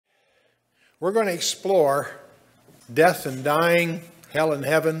We're going to explore death and dying, hell and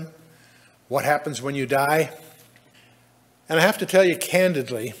heaven, what happens when you die. And I have to tell you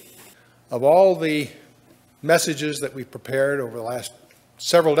candidly, of all the messages that we've prepared over the last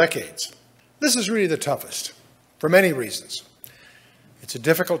several decades, this is really the toughest for many reasons. It's a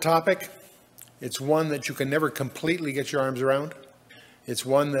difficult topic. It's one that you can never completely get your arms around. It's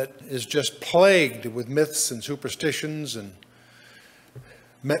one that is just plagued with myths and superstitions and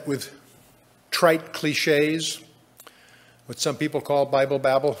met with trite cliches, what some people call Bible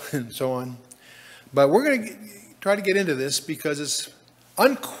babble and so on. But we're going to try to get into this because it's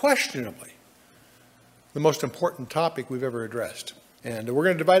unquestionably the most important topic we've ever addressed. And we're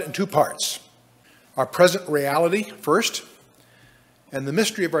going to divide it in two parts. Our present reality first, and the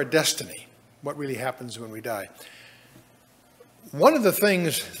mystery of our destiny, what really happens when we die. One of the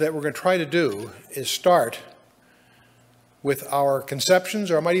things that we're going to try to do is start with our conceptions,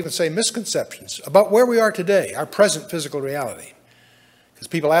 or I might even say misconceptions, about where we are today, our present physical reality. Because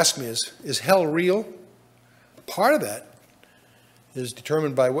people ask me, is hell real? Part of that is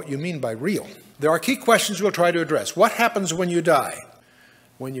determined by what you mean by real. There are key questions we'll try to address. What happens when you die?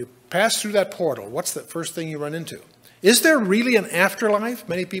 When you pass through that portal, what's the first thing you run into? Is there really an afterlife?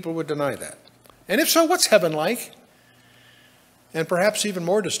 Many people would deny that. And if so, what's heaven like? And perhaps even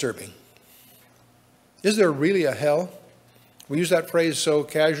more disturbing, is there really a hell? We use that phrase so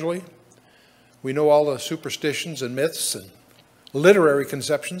casually. We know all the superstitions and myths and literary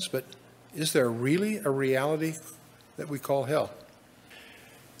conceptions, but is there really a reality that we call hell?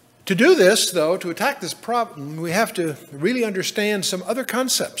 To do this, though, to attack this problem, we have to really understand some other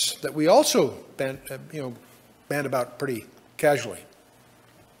concepts that we also band about pretty casually.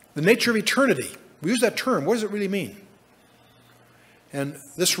 The nature of eternity. We use that term. What does it really mean? And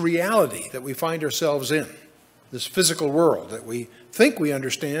this reality that we find ourselves in, this physical world that we think we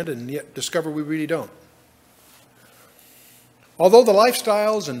understand and yet discover we really don't. Although the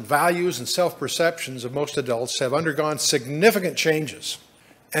lifestyles and values and self-perceptions of most adults have undergone significant changes,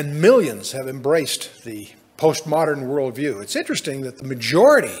 and millions have embraced the postmodern worldview, it's interesting that the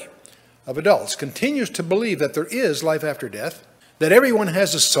majority of adults continues to believe that there is life after death, that everyone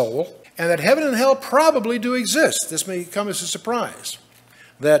has a soul, and that heaven and hell probably do exist. This may come as a surprise.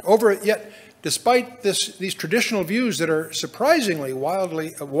 Yet, despite these traditional views that are surprisingly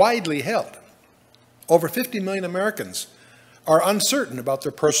widely held, over 50 million Americans are uncertain about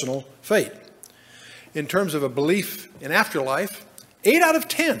their personal fate. In terms of a belief in afterlife, 8 out of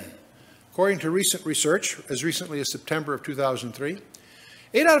 10, according to recent research, as recently as September of 2003,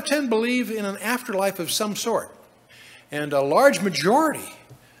 8 out of 10 believe in an afterlife of some sort. And a large majority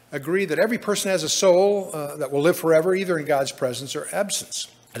agree that every person has a soul that will live forever, either in God's presence or absence,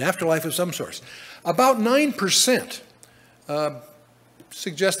 an afterlife of some sort. About 9%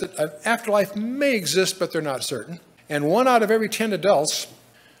 suggest that an afterlife may exist, but they're not certain. And 1 out of every 10 adults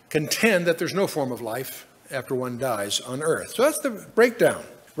contend that there's no form of life after one dies on earth. So that's the breakdown.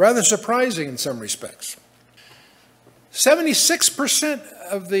 Rather surprising in some respects. 76%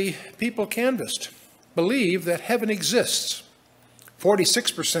 of the people canvassed believe that heaven exists.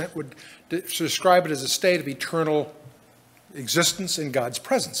 46% would describe it as a state of eternal existence in God's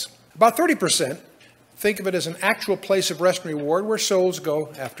presence. About 30% think of it as an actual place of rest and reward where souls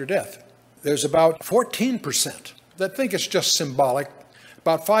go after death. There's about 14% that think it's just symbolic,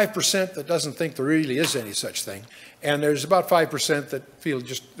 about 5% that doesn't think there really is any such thing, and there's about 5% that feel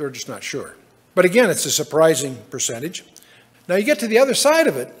they're just not sure. But again, it's a surprising percentage. Now you get to the other side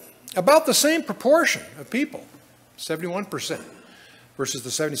of it, about the same proportion of people, 71%, versus the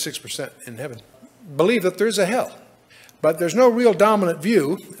 76% in heaven, believe that there's a hell. But there's no real dominant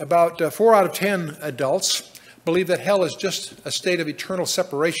view. About 4 out of 10 adults believe that hell is just a state of eternal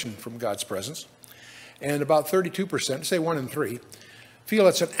separation from God's presence. And about 32%, say 1 in 3, feel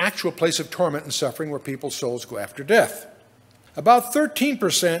it's an actual place of torment and suffering where people's souls go after death. About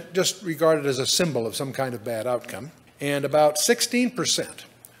 13% just regard it as a symbol of some kind of bad outcome. And about 16%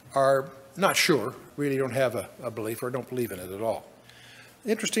 are not sure, really don't have a belief or don't believe in it at all.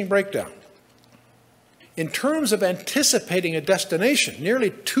 Interesting breakdown. In terms of anticipating a destination,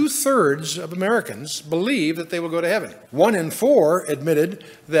 nearly 2/3 of Americans believe that they will go to heaven. 1 in 4 admitted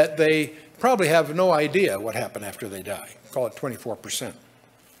that they probably have no idea what happened after they die. Call it 24%.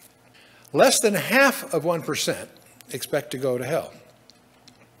 Less than half of 1% expect to go to hell.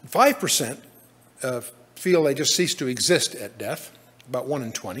 5% feel they just cease to exist at death, about 1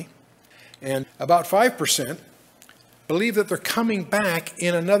 in 20. And about 5% believe that they're coming back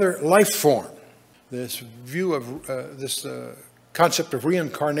in another life form. This view of this concept of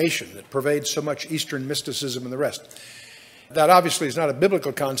reincarnation that pervades so much Eastern mysticism and the rest. That obviously is not a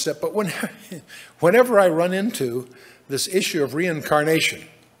biblical concept, but whenever I run into this issue of reincarnation,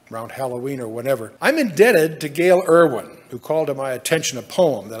 around Halloween or whatever, I'm indebted to Gail Irwin, who called to my attention a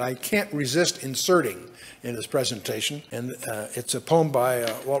poem that I can't resist inserting in this presentation. And it's a poem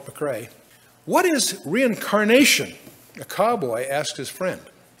by Walt McCrae. What is reincarnation? A cowboy asked his friend.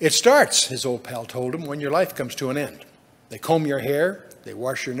 It starts, his old pal told him, when your life comes to an end. They comb your hair, they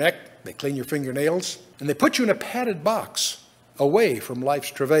wash your neck, they clean your fingernails, and they put you in a padded box away from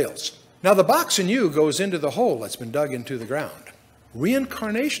life's travails. Now the box in you goes into the hole that's been dug into the ground.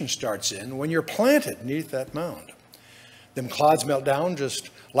 Reincarnation starts in when you're planted beneath that mound. Them clods melt down just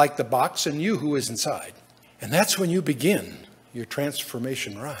like the box and you who is inside. And that's when you begin your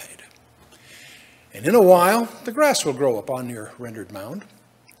transformation ride. And in a while, the grass will grow upon your rendered mound,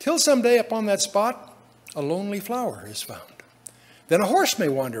 till someday upon that spot, a lonely flower is found. Then a horse may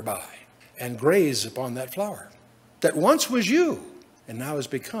wander by and graze upon that flower that once was you and now has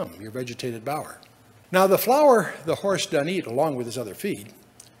become your vegetated bower. Now the flour the horse done eat along with his other feed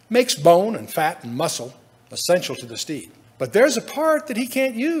makes bone and fat and muscle essential to the steed. But there's a part that he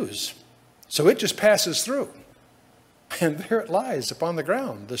can't use, so it just passes through. And there it lies upon the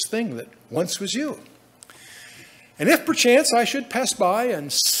ground, this thing that once was you. And if perchance I should pass by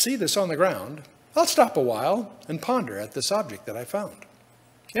and see this on the ground, I'll stop a while and ponder at this object that I found.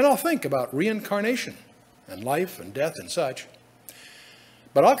 And I'll think about reincarnation and life and death and such.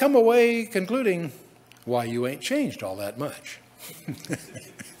 But I'll come away concluding, why, you ain't changed all that much.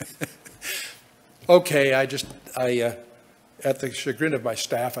 Okay, at the chagrin of my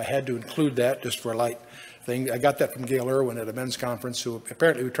staff, I had to include that just for a light thing. I got that from Gail Irwin at a men's conference, who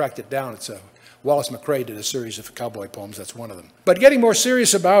apparently we tracked it down. It's Wallace McCrae did a series of cowboy poems. That's one of them. But getting more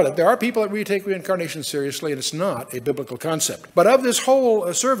serious about it, there are people that really take reincarnation seriously, and it's not a biblical concept. But of this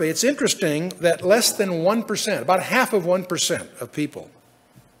whole survey, it's interesting that less than 1%, about half of 1% of people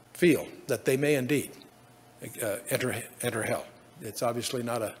feel that they may indeed enter hell. It's obviously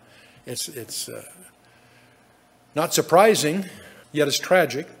not it's not surprising, yet it's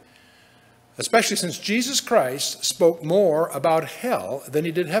tragic, especially since Jesus Christ spoke more about hell than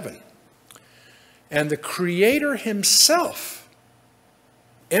he did heaven. And the Creator himself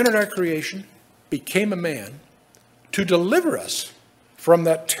entered our creation, became a man, to deliver us from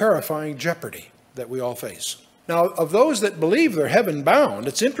that terrifying jeopardy that we all face. Now, of those that believe they're heaven-bound,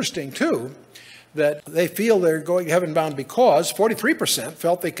 it's interesting, too, that they feel they're going heaven-bound because 43%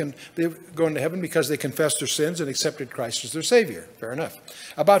 felt they're going to heaven because they confessed their sins and accepted Christ as their Savior. Fair enough.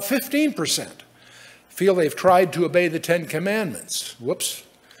 About 15% feel they've tried to obey the Ten Commandments. Whoops.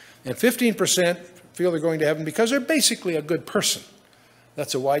 And 15% feel they're going to heaven because they're basically a good person.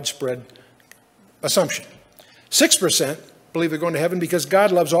 That's a widespread assumption. 6% believe they're going to heaven because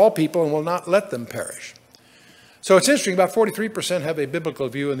God loves all people and will not let them perish. So it's interesting, about 43% have a biblical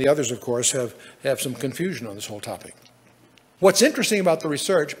view, and the others, of course, have some confusion on this whole topic. What's interesting about the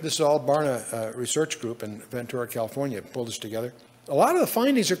research, this is all Barna Research Group in Ventura, California, pulled this together. A lot of the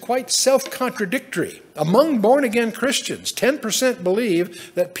findings are quite self-contradictory. Among born-again Christians, 10%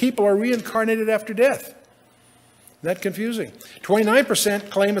 believe that people are reincarnated after death. Isn't that confusing? 29%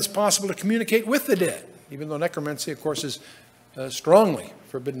 claim it's possible to communicate with the dead, even though necromancy, of course, is strongly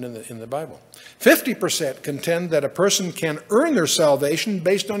forbidden in the Bible. 50% contend that a person can earn their salvation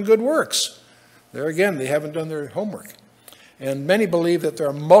based on good works. There again, they haven't done their homework. And many believe that there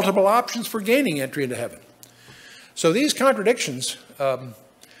are multiple options for gaining entry into heaven. So these contradictions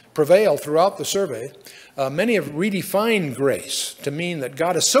prevail throughout the survey. Many have redefined grace to mean that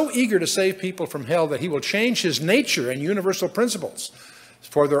God is so eager to save people from hell that he will change his nature and universal principles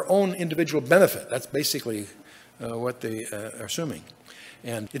for their own individual benefit. That's basically what they are assuming.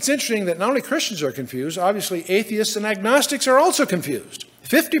 And it's interesting that not only Christians are confused, obviously atheists and agnostics are also confused.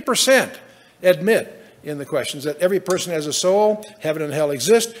 50% admit in the questions that every person has a soul, heaven and hell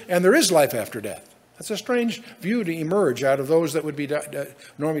exist, and there is life after death. That's a strange view to emerge out of those that would be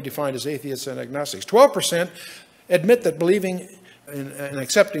normally defined as atheists and agnostics. 12% admit that believing and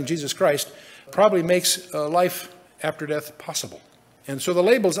accepting Jesus Christ probably makes life after death possible. And so the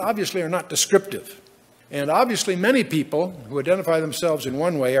labels obviously are not descriptive. And obviously many people who identify themselves in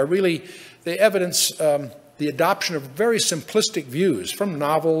one way are really, they evidence the adoption of very simplistic views from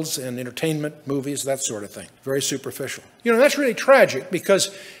novels and entertainment, movies, that sort of thing. Very superficial. You know, that's really tragic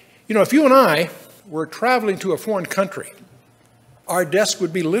because, you know, if you and I were traveling to a foreign country, our desk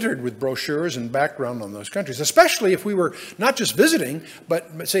would be littered with brochures and background on those countries, especially if we were not just visiting,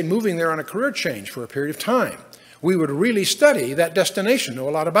 but say moving there on a career change for a period of time. We would really study that destination, know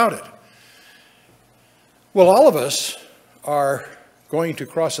a lot about it. Well, all of us are going to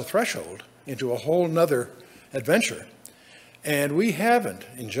cross a threshold into a whole nother adventure And we haven't,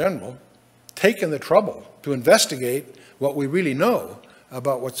 in general, taken the trouble to investigate what we really know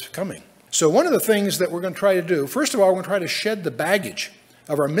about what's coming. So one of the things that we're going to try to do, first of all, we're going to try to shed the baggage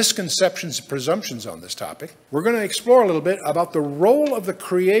of our misconceptions and presumptions on this topic. We're going to explore a little bit about the role of the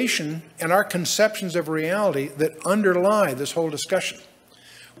creation and our conceptions of reality that underlie this whole discussion.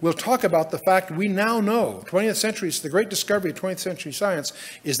 We'll talk about the fact we now know, 20th century, the great discovery of 20th century science,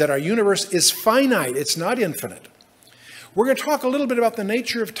 is that our universe is finite, it's not infinite. We're going to talk a little bit about the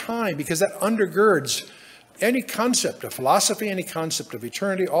nature of time, because that undergirds any concept of philosophy, any concept of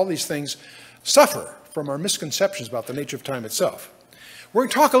eternity. All these things suffer from our misconceptions about the nature of time itself. We're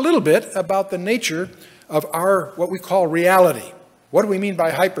going to talk a little bit about the nature of our, what we call reality. What do we mean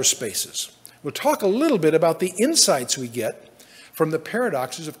by hyperspaces? We'll talk a little bit about the insights we get from the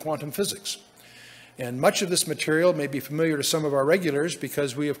paradoxes of quantum physics. And much of this material may be familiar to some of our regulars,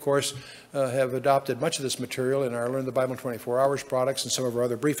 because we, of course, have adopted much of this material in our Learn the Bible in 24 Hours products and some of our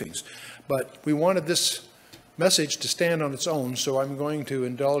other briefings. But we wanted this message to stand on its own, so I'm going to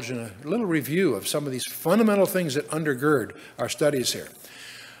indulge in a little review of some of these fundamental things that undergird our studies here.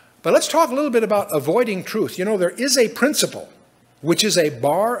 But let's talk a little bit about avoiding truth. You know, there is a principle which is a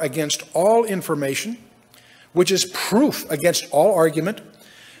bar against all information, which is proof against all argument,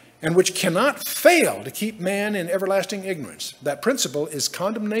 and which cannot fail to keep man in everlasting ignorance. That principle is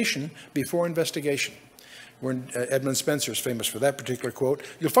condemnation before investigation. Edmund Spencer is famous for that particular quote.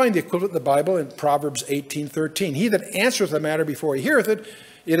 You'll find the equivalent in the Bible in Proverbs 18:13. He that answereth a matter before he heareth it,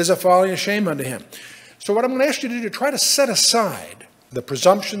 it is a folly and a shame unto him. So what I'm going to ask you to do, to try to set aside the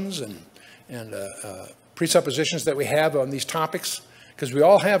presumptions and presuppositions that we have on these topics, because we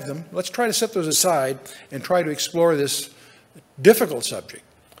all have them. Let's try to set those aside and try to explore this difficult subject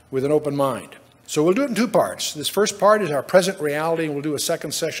with an open mind. So we'll do it in two parts. This first part is our present reality, and we'll do a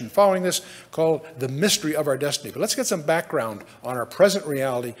second session following this called The Mystery of Our Destiny. But let's get some background on our present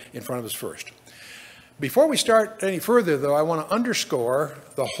reality in front of us first. Before we start any further, though, I want to underscore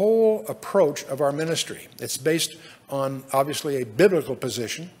the whole approach of our ministry. It's based on, obviously, a biblical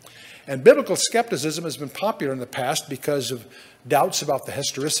position. And biblical skepticism has been popular in the past because of doubts about the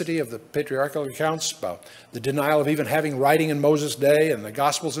historicity of the patriarchal accounts, about the denial of even having writing in Moses' day, and the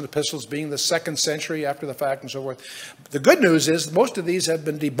Gospels and Epistles being the 2nd century after the fact, and so forth. The good news is most of these have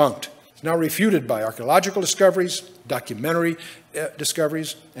been debunked. It's now refuted by archaeological discoveries, documentary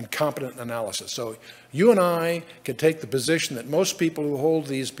discoveries, and competent analysis. So you and I can take the position that most people who hold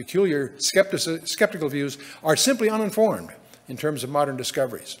these peculiar skeptical views are simply uninformed in terms of modern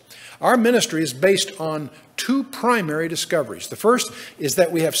discoveries. Our ministry is based on two primary discoveries. The first is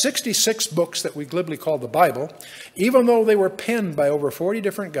that we have 66 books that we glibly call the Bible, even though they were penned by over 40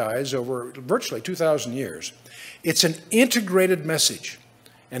 different guys over virtually 2,000 years. It's an integrated message,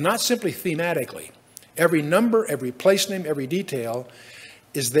 and not simply thematically. Every number, every place name, every detail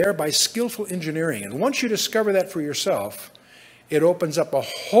is there by skillful engineering. And once you discover that for yourself, it opens up a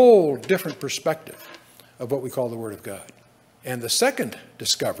whole different perspective of what we call the Word of God. And the second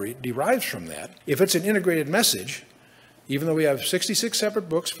discovery derives from that. If it's an integrated message, even though we have 66 separate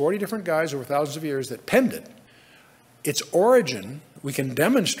books, 40 different guys over thousands of years that penned it, its origin, we can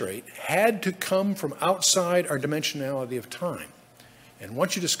demonstrate, had to come from outside our dimensionality of time. And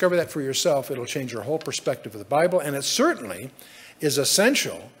once you discover that for yourself, it'll change your whole perspective of the Bible, and it certainly is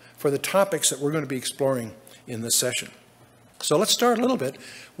essential for the topics that we're going to be exploring in this session. So let's start a little bit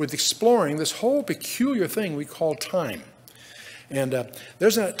with exploring this whole peculiar thing we call time. And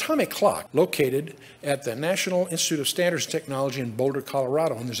there's an atomic clock located at the National Institute of Standards and Technology in Boulder,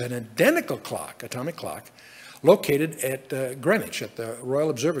 Colorado. And there's an identical clock, atomic clock, located at Greenwich, at the Royal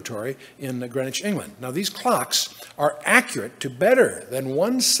Observatory in Greenwich, England. Now, these clocks are accurate to better than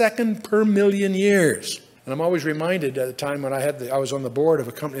 1 second per million years. And I'm always reminded at the time when I was on the board of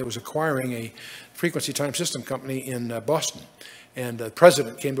a company that was acquiring a frequency time system company in Boston. And the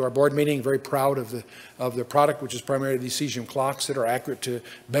president came to our board meeting, very proud of the product, which is primarily these cesium clocks that are accurate to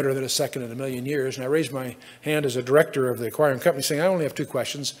better than 1 second in a million years. And I raised my hand as a director of the acquiring company, saying, I only have two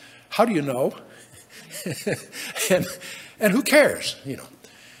questions. How do you know? and who cares? You know.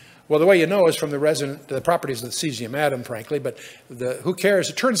 Well, the way you know is from the properties of the cesium atom, frankly, but who cares?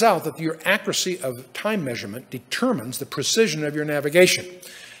 It turns out that your accuracy of time measurement determines the precision of your navigation.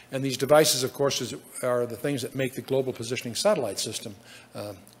 And these devices, of course, are the things that make the global positioning satellite system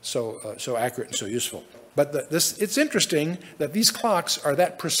so accurate and so useful. But it's interesting that these clocks are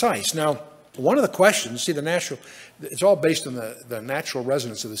that precise. Now, one of the questions, see, it's all based on the natural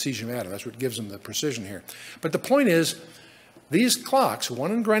resonance of the cesium atom. That's what gives them the precision here. But the point is, these clocks,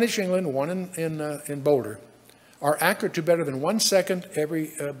 one in Greenwich, England, one in Boulder, are accurate to better than 1 second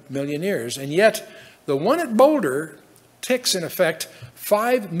every million years. And yet, the one at Boulder ticks, in effect,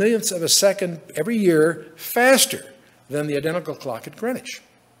 5 millionths of a second every year faster than the identical clock at Greenwich.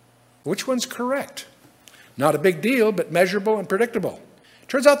 Which one's correct? Not a big deal, but measurable and predictable.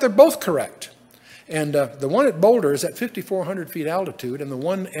 Turns out they're both correct. And the one at Boulder is at 5,400 feet altitude, and the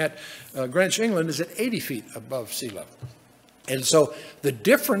one at Greenwich, England is at 80 feet above sea level. And so the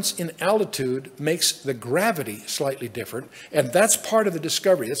difference in altitude makes the gravity slightly different, and that's part of the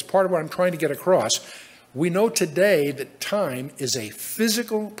discovery. That's part of what I'm trying to get across. We know today that time is a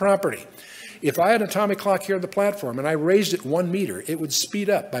physical property. If I had an atomic clock here on the platform and I raised it 1 meter, it would speed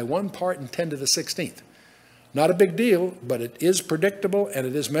up by 1 part in 10 to the 16th. Not a big deal, but it is predictable and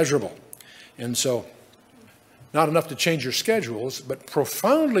it is measurable. And so, not enough to change your schedules, but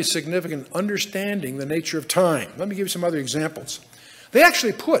profoundly significant understanding the nature of time. Let me give you some other examples. They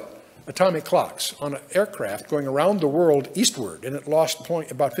actually put atomic clocks on an aircraft going around the world eastward, and it lost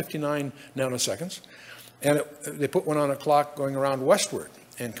about 59 nanoseconds. And they put one on a clock going around westward,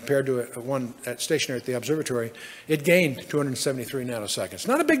 and compared to one stationary at the observatory, it gained 273 nanoseconds.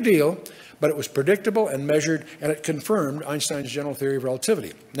 Not a big deal, but it was predictable and measured, and it confirmed Einstein's general theory of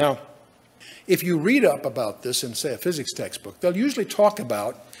relativity. Now, if you read up about this in, say, a physics textbook, they'll usually talk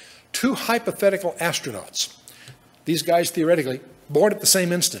about 2 hypothetical astronauts. These guys, theoretically, born at the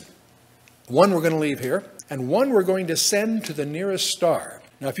same instant. One we're going to leave here, and one we're going to send to the nearest star.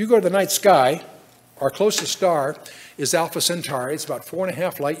 Now, if you go to the night sky, our closest star is Alpha Centauri. It's about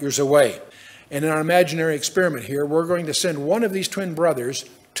 4.5 light years away. And in our imaginary experiment here, we're going to send one of these twin brothers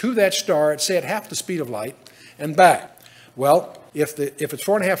to that star at, say, at half the speed of light and back. Well, if it's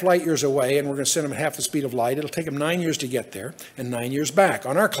 4.5 light years away and we're going to send them at half the speed of light, it'll take them 9 years to get there and 9 years back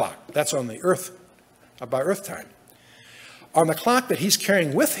on our clock. That's on the Earth, by Earth time. On the clock that he's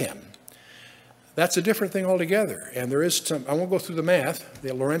carrying with him, that's a different thing altogether. And there is some, I won't go through the math,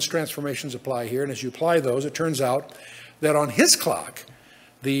 the Lorentz transformations apply here, and as you apply those, it turns out that on his clock,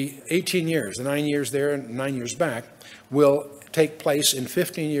 the 18 years, the 9 years there and 9 years back, will take place in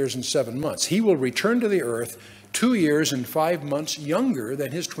 15 years and 7 months. He will return to the Earth 2 years and 5 months younger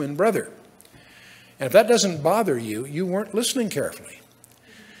than his twin brother. And if that doesn't bother you, you weren't listening carefully.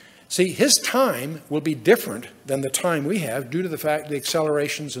 See, his time will be different than the time we have due to the fact the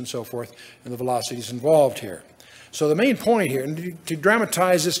accelerations and so forth and the velocities involved here. So the main point here, and to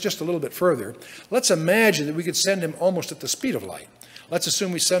dramatize this just a little bit further, let's imagine that we could send him almost at the speed of light. Let's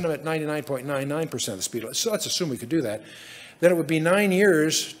assume we send him at 99.99% of the speed of light. So let's assume we could do that. Then it would be 9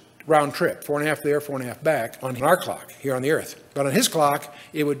 years round trip, 4.5 there, 4.5 back on our clock here on the Earth. But on his clock,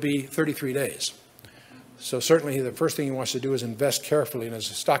 it would be 33 days. So certainly the first thing he wants to do is invest carefully in his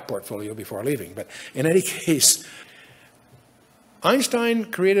stock portfolio before leaving. But in any case, Einstein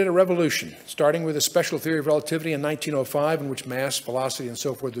created a revolution, starting with a special theory of relativity in 1905, in which mass, velocity, and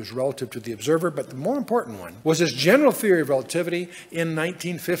so forth was relative to the observer. But the more important one was his general theory of relativity in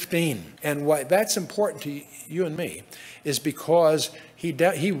 1915. And why that's important to you and me is because he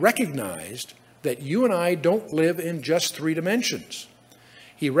recognized that you and I don't live in just 3 dimensions.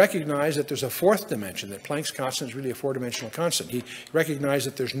 He recognized that there's a 4th dimension, that Planck's constant is really a 4-dimensional constant. He recognized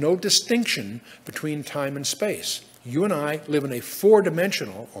that there's no distinction between time and space. You and I live in a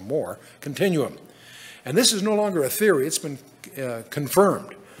 4-dimensional or more continuum. And this is no longer a theory. It's been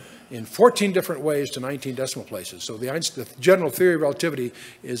confirmed in 14 different ways to 19 decimal places. So the general theory of relativity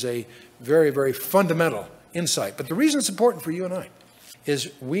is a very, very fundamental insight. But the reason it's important for you and I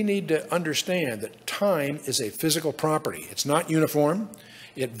is we need to understand that time is a physical property. It's not uniform.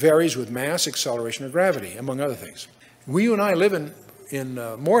 It varies with mass, acceleration, or gravity, among other things. You and I live in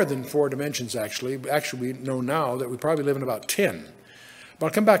more than 4 dimensions, actually. Actually, we know now that we probably live in about 10. But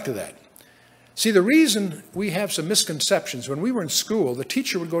I'll come back to that. See, the reason we have some misconceptions, when we were in school, the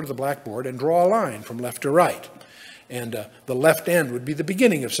teacher would go to the blackboard and draw a line from left to right. And the left end would be the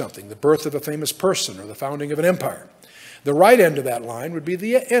beginning of something, the birth of a famous person or the founding of an empire. The right end of that line would be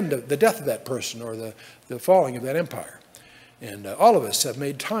the end of the death of that person or the falling of that empire. And all of us have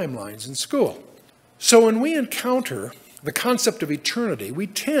made timelines in school. So when we encounter the concept of eternity, we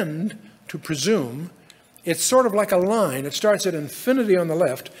tend to presume it's sort of like a line. It starts at infinity on the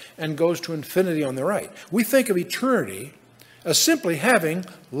left and goes to infinity on the right. We think of eternity as simply having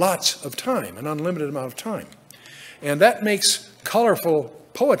lots of time, an unlimited amount of time. And that makes colorful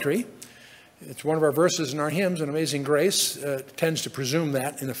poetry. It's one of our verses in our hymns, An Amazing Grace, tends to presume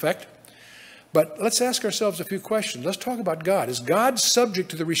that, in effect. But let's ask ourselves a few questions. Let's talk about God. Is God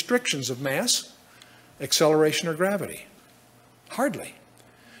subject to the restrictions of mass, acceleration, or gravity? Hardly.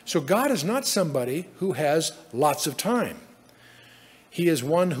 So God is not somebody who has lots of time. He is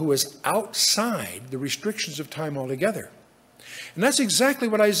one who is outside the restrictions of time altogether. And that's exactly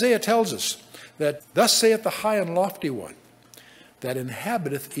what Isaiah tells us. that thus saith the high and lofty one, that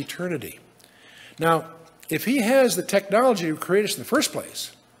inhabiteth eternity. Now, if he has the technology to create us in the first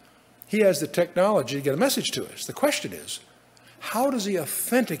place, he has the technology to get a message to us. The question is, how does he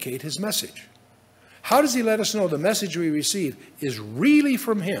authenticate his message? How does he let us know the message we receive is really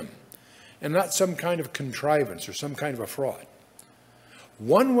from him and not some kind of contrivance or some kind of a fraud?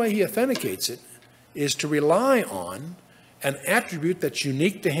 One way he authenticates it is to rely on an attribute that's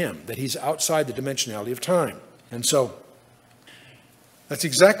unique to him, that he's outside the dimensionality of time. And so that's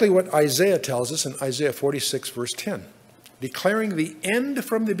exactly what Isaiah tells us in Isaiah 46, verse 10, declaring the end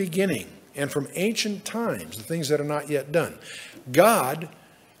from the beginning and from ancient times, the things that are not yet done. God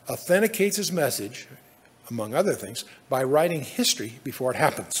authenticates his message, among other things, by writing history before it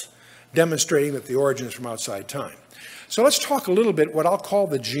happens, demonstrating that the origin is from outside time. So let's talk a little bit what I'll call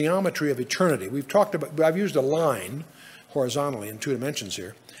the geometry of eternity. I've used a line horizontally in 2 dimensions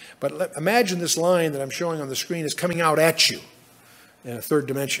here, but imagine this line that I'm showing on the screen is coming out at you in a 3rd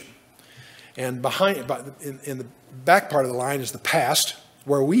dimension. And behind, in the back part of the line is the past.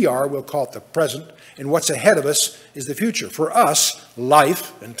 Where we are, we'll call it the present, and what's ahead of us is the future. For us,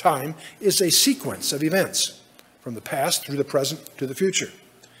 life and time is a sequence of events from the past through the present to the future.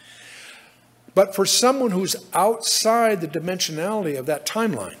 But for someone who's outside the dimensionality of that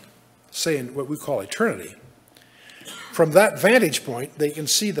timeline, say in what we call eternity, from that vantage point, they can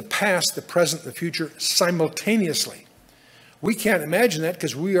see the past, the present, the future simultaneously. We can't imagine that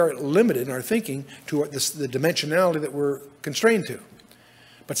because we are limited in our thinking to the dimensionality that we're constrained to.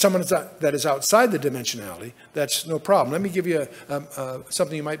 But someone that is outside the dimensionality, that's no problem. Let me give you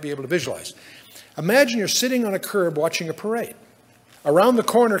something you might be able to visualize. Imagine you're sitting on a curb watching a parade. Around the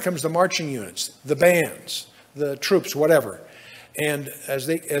corner comes the marching units, the bands, the troops, whatever. And as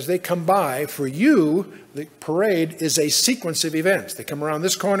they come by, for you, the parade is a sequence of events. They come around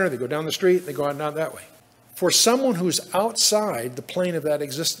this corner, they go down the street, they go on down that way. For someone who's outside the plane of that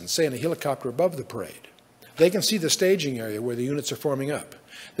existence, say in a helicopter above the parade, they can see the staging area where the units are forming up.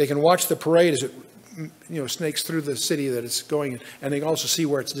 They can watch the parade as it snakes through the city that it's going in, and they can also see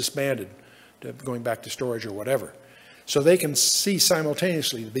where it's disbanded, going back to storage or whatever. So they can see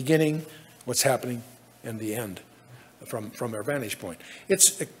simultaneously the beginning, what's happening, and the end from their vantage point.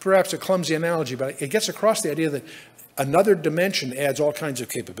 It's perhaps a clumsy analogy, but it gets across the idea that another dimension adds all kinds of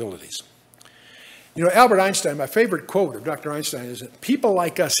capabilities. You know, Albert Einstein, my favorite quote of Dr. Einstein is that people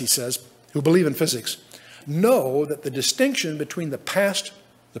like us, he says, who believe in physics, know that the distinction between the past,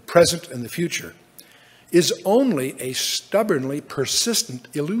 the present, and the future is only a stubbornly persistent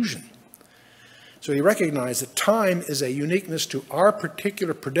illusion. So he recognized that time is a uniqueness to our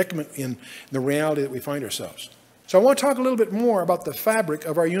particular predicament in the reality that we find ourselves. So I want to talk a little bit more about the fabric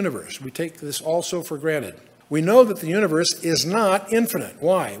of our universe. We take this also for granted. We know that the universe is not infinite.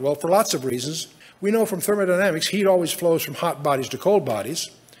 Why? Well, for lots of reasons. We know from thermodynamics, heat always flows from hot bodies to cold bodies.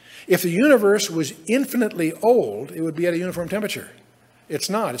 If the universe was infinitely old, it would be at a uniform temperature. It's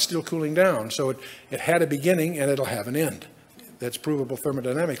not. It's still cooling down. So it had a beginning and it'll have an end. That's provable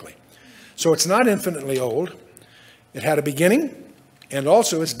thermodynamically. So it's not infinitely old. It had a beginning, and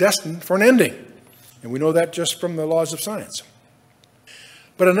also it's destined for an ending. And we know that just from the laws of science.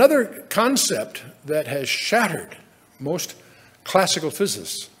 But another concept that has shattered most classical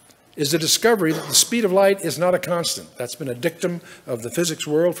physicists is the discovery that the speed of light is not a constant. That's been a dictum of the physics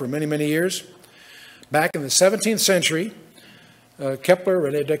world for many, many years. Back in the 17th century, Kepler,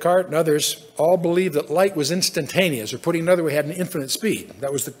 René Descartes, and others all believed that light was instantaneous, or putting it another way, had an infinite speed.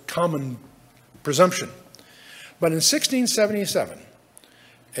 That was the common presumption. But in 1677,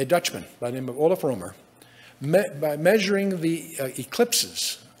 a Dutchman by the name of Olaf Romer, by measuring the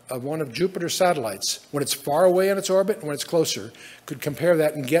eclipses of one of Jupiter's satellites, when it's far away in its orbit and when it's closer, could compare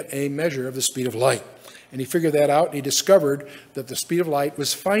that and get a measure of the speed of light. And he figured that out, and he discovered that the speed of light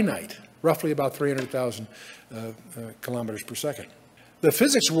was finite, roughly about 300,000 kilometers per second. The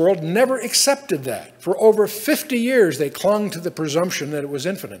physics world never accepted that. For over 50 years, they clung to the presumption that it was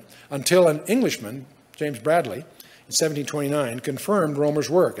infinite, until an Englishman, James Bradley, in 1729, confirmed Romer's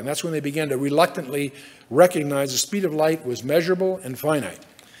work. And that's when they began to reluctantly recognize the speed of light was measurable and finite.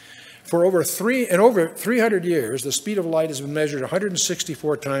 For over 300 years, the speed of light has been measured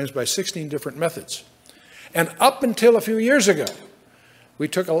 164 times by 16 different methods. And up until a few years ago, we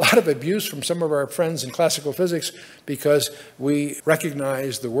took a lot of abuse from some of our friends in classical physics because we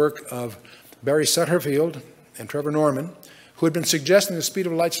recognized the work of Barry Sutterfield and Trevor Norman, who had been suggesting the speed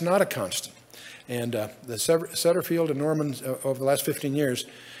of light's not a constant. And the Sutterfield and Norman, over the last 15 years,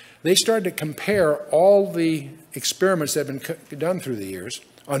 they started to compare all the experiments that had been done through the years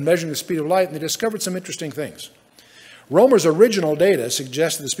on measuring the speed of light, and they discovered some interesting things. Romer's original data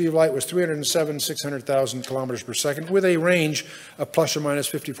suggested the speed of light was 600,000 kilometers per second with a range of plus or minus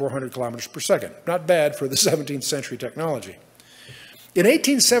 5,400 kilometers per second. Not bad for the 17th century technology. In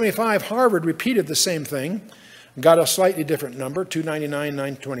 1875, Harvard repeated the same thing, got a slightly different number, 299,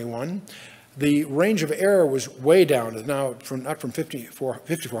 921. The range of error was way down, now not from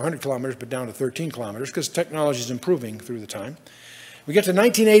 5,400 kilometers, but down to 13 kilometers, because technology is improving through the time. We get to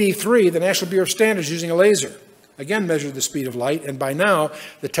 1983, the National Bureau of Standards using a laser, again measured the speed of light, and by now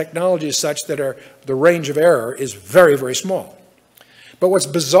the technology is such that the range of error is very, very small. But what's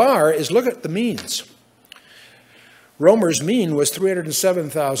bizarre is look at the means. Romer's mean was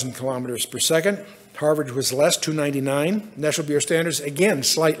 307,000 kilometers per second. Harvard was less, 299. National Bureau of Standards, again,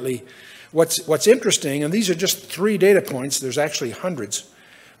 slightly. What's interesting, and these are just 3 data points, there's actually hundreds,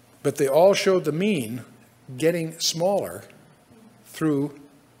 but they all showed the mean getting smaller through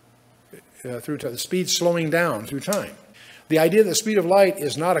the speed slowing down through time. The idea that the speed of light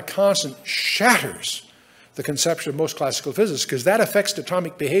is not a constant shatters the conception of most classical physics, because that affects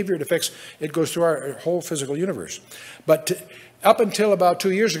atomic behavior, it goes through our whole physical universe. But up until about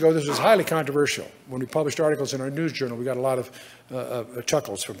 2 years ago, this was highly controversial. When we published articles in our news journal, we got a lot of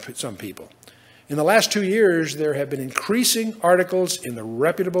chuckles from some people. In the last 2 years, there have been increasing articles in the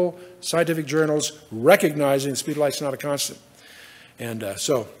reputable scientific journals recognizing the speed of light is not a constant. And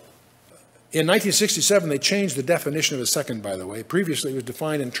so in 1967, they changed the definition of a second, by the way. Previously, it was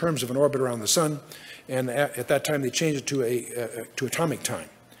defined in terms of an orbit around the sun, and at that time, they changed it to atomic time.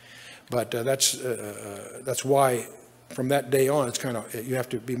 But that's why, from that day on, it's kind of, you have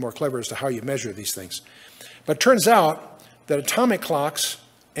to be more clever as to how you measure these things. But it turns out that atomic clocks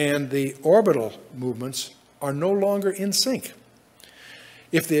and the orbital movements are no longer in sync.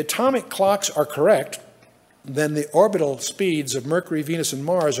 If the atomic clocks are correct, then the orbital speeds of Mercury, Venus, and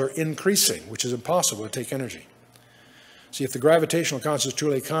Mars are increasing, which is impossible to take energy. See, if the gravitational constant is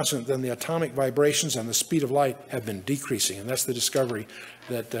truly constant, then the atomic vibrations and the speed of light have been decreasing. And that's the discovery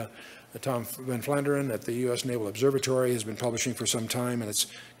that Tom Van Flanderen at the U.S. Naval Observatory has been publishing for some time, and it's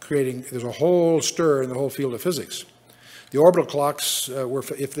creating, there's a whole stir in the whole field of physics. The orbital clocks,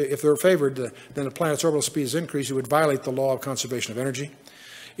 if they're favored, then the planet's orbital speed is increased, it would violate the law of conservation of energy.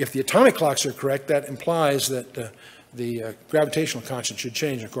 If the atomic clocks are correct, that implies that the gravitational constant should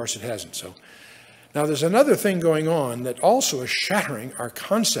change, and of course it hasn't. So now there's another thing going on that also is shattering our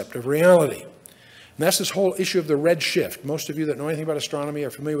concept of reality. And that's this whole issue of the red shift. Most of you that know anything about astronomy are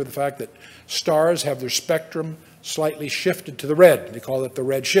familiar with the fact that stars have their spectrum slightly shifted to the red. They call it the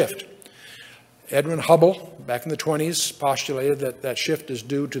red shift. Edwin Hubble, back in the 20s, postulated that that shift is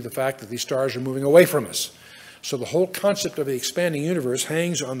due to the fact that these stars are moving away from us. So the whole concept of the expanding universe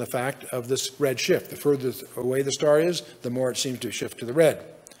hangs on the fact of this red shift. The further away the star is, the more it seems to shift to the red.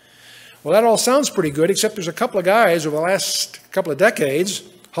 Well, that all sounds pretty good, except there's a couple of guys over the last couple of decades,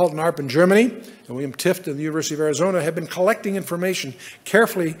 Halton Arp in Germany and William Tift in the University of Arizona, have been collecting information,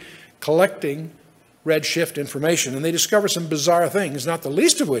 carefully collecting red shift information, and they discover some bizarre things, not the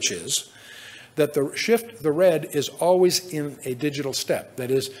least of which is that the shift, the red, is always in a digital step.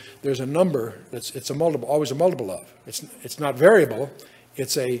 That is, there's a number it's a multiple, always a multiple of. It's not variable,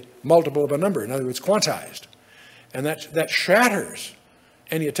 it's a multiple of a number. In other words, quantized. And that shatters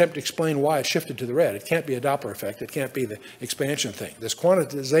any attempt to explain why it shifted to the red. It can't be a Doppler effect. It can't be the expansion thing. This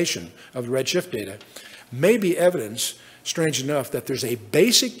quantization of the redshift data may be evidence, strange enough, that there's a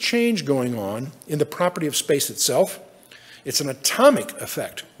basic change going on in the property of space itself. It's an atomic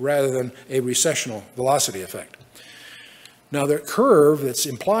effect rather than a recessional velocity effect. Now, the curve that's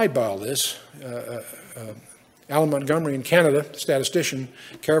implied by all this, Alan Montgomery in Canada, statistician,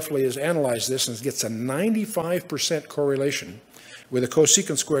 carefully has analyzed this and gets a 95% correlation with a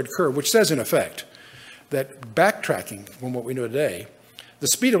cosecant squared curve, which says, in effect, that backtracking from what we know today, the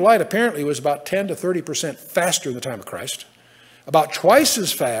speed of light apparently was about 10 to 30% faster in the time of Christ, about twice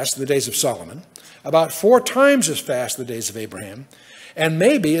as fast in the days of Solomon, about 4 times as fast in the days of Abraham, and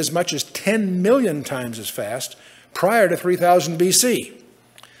maybe as much as 10 million times as fast prior to 3000 BC.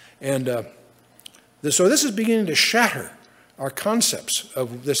 And so this is beginning to shatter our concepts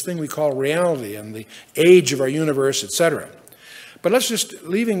of this thing we call reality and the age of our universe, etc. But let's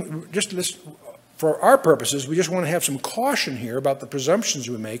for our purposes, we just want to have some caution here about the presumptions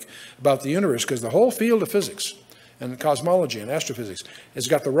we make about the universe, because the whole field of physics and cosmology and astrophysics has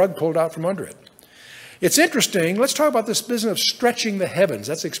got the rug pulled out from under it. It's interesting. Let's talk about this business of stretching the heavens.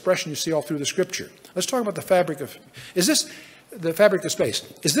 That's the expression you see all through the Scripture. Let's talk about the fabric of space.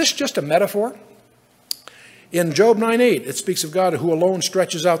 Is this just a metaphor? In Job 9:8, it speaks of God who alone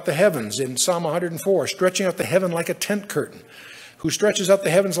stretches out the heavens. In Psalm 104, stretching out the heaven like a tent curtain, who stretches out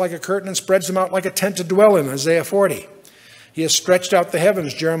the heavens like a curtain and spreads them out like a tent to dwell in, Isaiah 40. He has stretched out the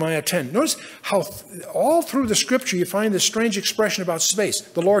heavens, Jeremiah 10. Notice how all through the scripture you find this strange expression about space.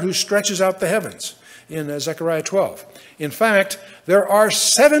 The Lord who stretches out the heavens in Zechariah 12. In fact, there are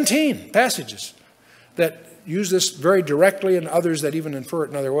 17 passages that use this very directly and others that even infer it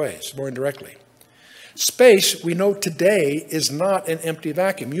in other ways, more indirectly. Space, we know today, is not an empty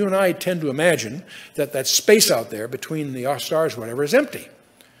vacuum. You and I tend to imagine that that space out there between the stars, whatever, is empty.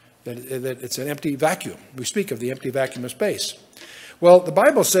 That it's an empty vacuum. We speak of the empty vacuum of space. Well, the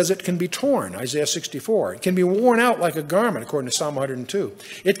Bible says it can be torn, Isaiah 64. It can be worn out like a garment, according to Psalm 102.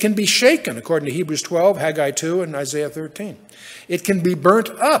 It can be shaken, according to Hebrews 12, Haggai 2, and Isaiah 13. It can be burnt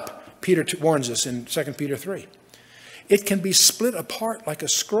up, Peter warns us in 2 Peter 3. It can be split apart like a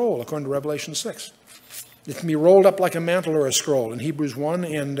scroll, according to Revelation 6. It can be rolled up like a mantle or a scroll in Hebrews 1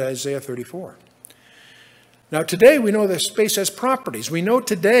 and Isaiah 34. Now, today we know that space has properties. We know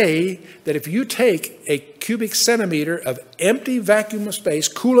today that if you take a cubic centimeter of empty vacuum of space,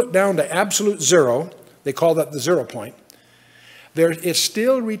 cool it down to absolute zero, they call that the 0 point, it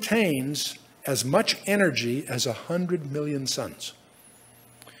still retains as much energy as 100 million suns.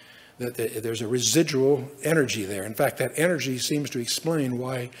 There's a residual energy there. In fact, that energy seems to explain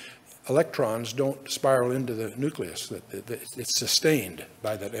why electrons don't spiral into the nucleus. It's sustained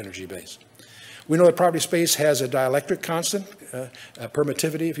by that energy base. We know that property space has a dielectric constant, a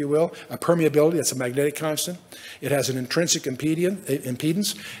permittivity, if you will, a permeability, that's a magnetic constant. It has an intrinsic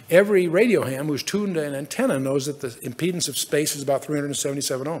impedance. Every radio ham who's tuned an antenna knows that the impedance of space is about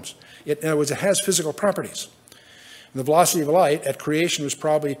 377 ohms. In other words, it has physical properties. And the velocity of light at creation was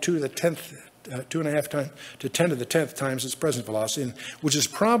probably 2.5 times to 10 to the 10th times its present velocity, which is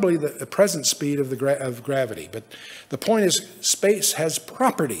probably the present speed of gravity. But the point is, space has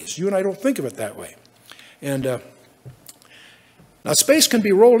properties. You and I don't think of it that way. And now space can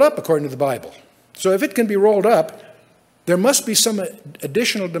be rolled up according to the Bible. So if it can be rolled up, there must be some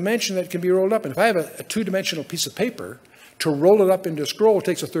additional dimension that can be rolled up. And if I have a two-dimensional piece of paper, to roll it up into a scroll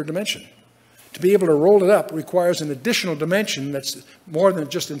takes a third dimension. To be able to roll it up requires an additional dimension that's more than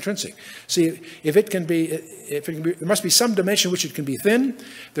just intrinsic. See, if it can be, there must be some dimension which it can be thin.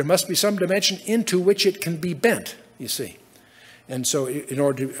 There must be some dimension into which it can be bent, you see. And so in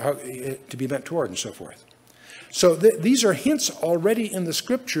order to be bent toward and so forth. So these are hints already in the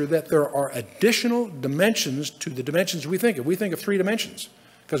scripture that there are additional dimensions to the dimensions we think of. We think of 3 dimensions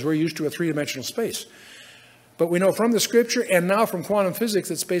because we're used to a 3-dimensional space. But we know from the scripture and now from quantum physics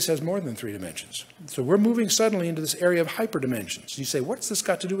that space has more than 3 dimensions. So we're moving suddenly into this area of hyperdimensions. You say, what's this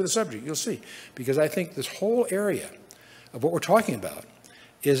got to do with the subject? You'll see. Because I think this whole area of what we're talking about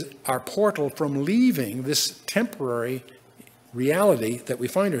is our portal from leaving this temporary reality that we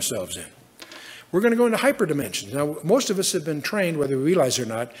find ourselves in. We're going to go into hyperdimensions. Now, most of us have been trained, whether we realize it or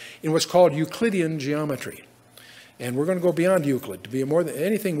not, in what's called Euclidean geometry. And we're going to go beyond Euclid. To be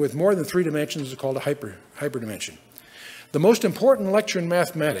anything with more than 3 dimensions is called a hyperdimension. The most important lecture in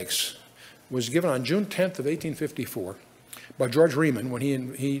mathematics was given on June 10th of 1854 by George Riemann when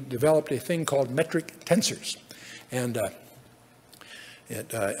he developed a thing called metric tensors. And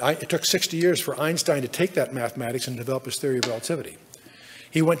it took 60 years for Einstein to take that mathematics and develop his theory of relativity.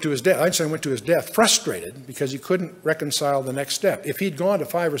 Einstein went to his death frustrated because he couldn't reconcile the next step. If he'd gone to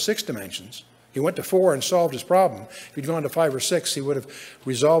 5 or 6 dimensions, he went to 4 and solved his problem. If he'd gone to 5 or 6, he would have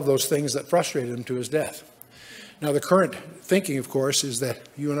resolved those things that frustrated him to his death. Now, the current thinking, of course, is that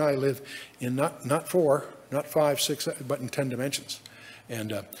you and I live in not 4, not 5, 6, but in 10 dimensions.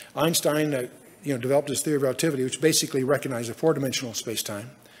 And Einstein developed his theory of relativity, which basically recognized a 4-dimensional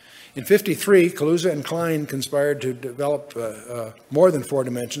space-time. In 1953, Kaluza and Klein conspired to develop more than 4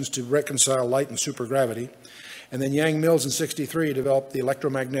 dimensions to reconcile light and supergravity. And then Yang-Mills in 1963 developed the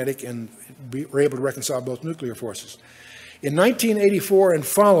electromagnetic and were able to reconcile both nuclear forces. In 1984 and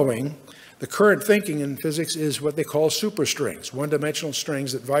following, the current thinking in physics is what they call superstrings, 1-dimensional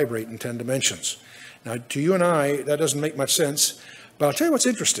strings that vibrate in 10 dimensions. Now, to you and I, that doesn't make much sense, but I'll tell you what's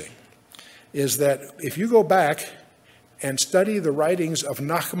interesting, is that if you go back and study the writings of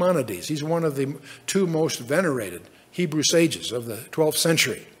Nachmanides, he's one of the 2 most venerated Hebrew sages of the 12th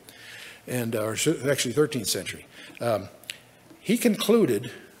century, or actually 13th century. He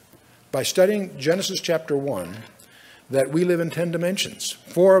concluded by studying Genesis chapter 1 that we live in 10 dimensions.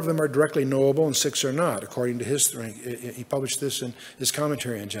 4 of them are directly knowable and 6 are not, according to his theory. He published this in his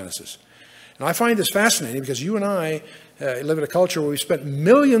commentary on Genesis. And I find this fascinating because you and I live in a culture where we've spent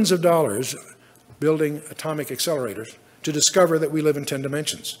millions of dollars building atomic accelerators to discover that we live in 10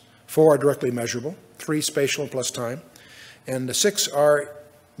 dimensions. 4 are directly measurable, 3 spatial plus time, and the 6 are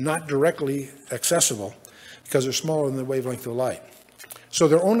not directly accessible because they're smaller than the wavelength of light. So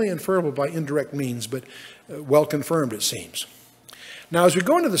they're only inferable by indirect means, but well confirmed, it seems. Now, as we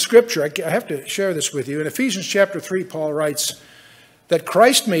go into the scripture, I have to share this with you. In Ephesians chapter 3, Paul writes, that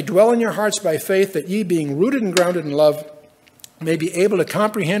Christ may dwell in your hearts by faith, that ye, being rooted and grounded in love, may be able to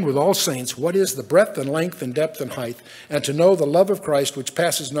comprehend with all saints what is the breadth and length and depth and height, and to know the love of Christ, which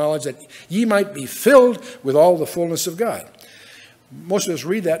passes knowledge, that ye might be filled with all the fullness of God. Most of us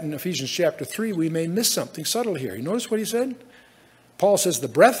read that in Ephesians chapter 3. We may miss something subtle here. You notice what he said? Paul says the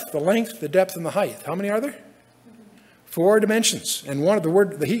breadth, the length, the depth, and the height. How many are there? 4 dimensions. And one of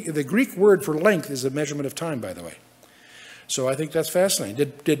the Greek word for length is a measurement of time, by the way. So I think that's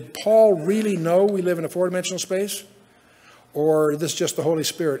fascinating. Did Paul really know we live in a 4-dimensional space? Or is this just the Holy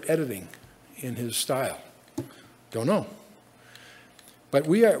Spirit editing in his style? Don't know. But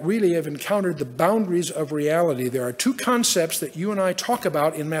we really have encountered the boundaries of reality. There are 2 concepts that you and I talk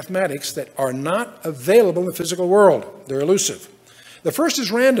about in mathematics that are not available in the physical world. They're elusive. The first is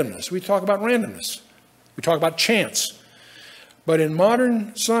randomness. We talk about randomness. We talk about chance. But in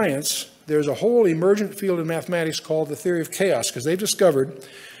modern science, there's a whole emergent field in mathematics called the theory of chaos, because they've discovered,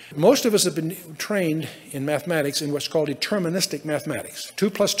 most of us have been trained in mathematics in what's called deterministic mathematics. 2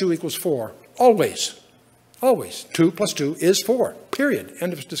 plus 2 equals 4. Always. Always. 2 plus 2 is 4. Period.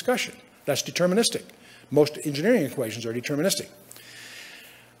 End of discussion. That's deterministic. Most engineering equations are deterministic.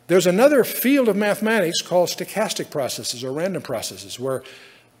 There's another field of mathematics called stochastic processes or random processes, where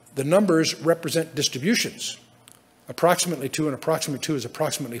the numbers represent distributions. Approximately 2 and approximately 2 is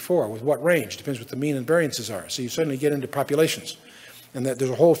approximately 4. With what range? Depends what the mean and variances are. So you suddenly get into populations. And that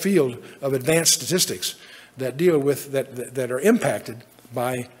there's a whole field of advanced statistics that deal with, that are impacted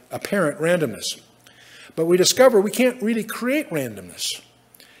by apparent randomness. But we discover we can't really create randomness.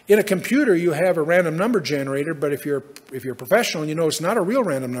 In a computer, you have a random number generator, but if you're a professional, you know it's not a real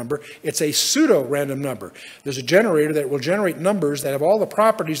random number, it's a pseudo-random number. There's a generator that will generate numbers that have all the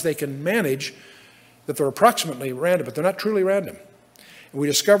properties they can manage, that they're approximately random, but they're not truly random. And we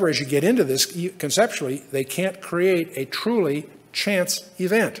discover as you get into this, conceptually, they can't create a truly chance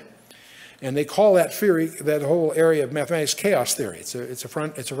event. And they call that theory, that whole area of mathematics, chaos theory. It's a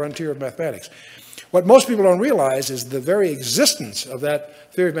frontier of mathematics. What most people don't realize is the very existence of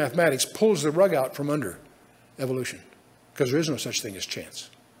that theory of mathematics pulls the rug out from under evolution, because there is no such thing as chance.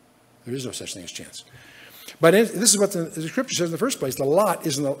 There is no such thing as chance. But this is what the scripture says in the first place. The lot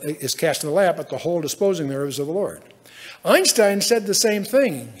is cast in the lap, but the whole disposing thereof is of the Lord. Einstein said the same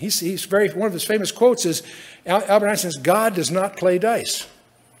thing. One of his famous quotes is, Albert Einstein says, God does not play dice.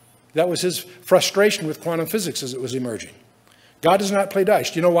 That was his frustration with quantum physics as it was emerging. God does not play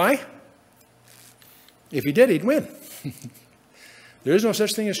dice. Do you know why? If he did, he'd win. There is no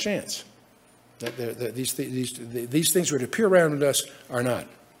such thing as chance. These things which appear around us are not.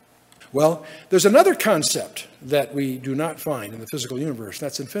 Well, there's another concept that we do not find in the physical universe.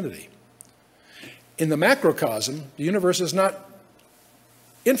 That's infinity. In the macrocosm, the universe is not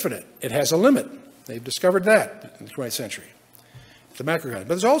infinite. It has a limit. They've discovered that in the 20th century. The macrocosm.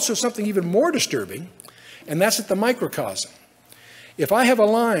 But there's also something even more disturbing, and that's at the microcosm. If I have a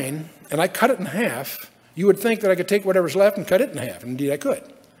line and I cut it in half, you would think that I could take whatever's left and cut it in half. And indeed, I could.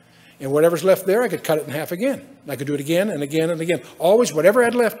 And whatever's left there, I could cut it in half again. I could do it again and again and again. Always, whatever I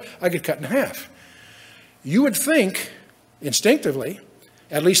had left, I could cut in half. You would think, instinctively,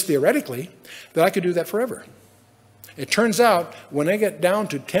 at least theoretically, that I could do that forever. It turns out, when I get down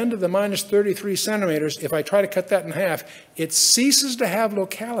to 10 to the minus 33 centimeters, if I try to cut that in half, it ceases to have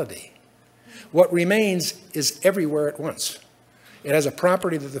locality. What remains is everywhere at once. It has a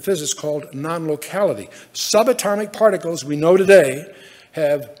property that the physicists called non-locality. Subatomic particles, we know today,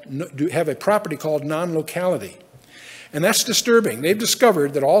 have a property called non-locality. And that's disturbing. They've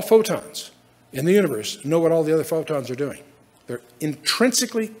discovered that all photons in the universe know what all the other photons are doing. They're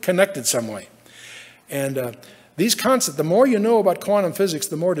intrinsically connected some way. And these concepts, the more you know about quantum physics,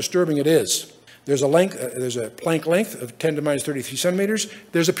 the more disturbing it is. There's a Planck length of 10 to the minus 33 centimeters.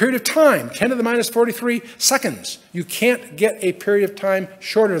 There's a period of time, 10 to the minus 43 seconds. You can't get a period of time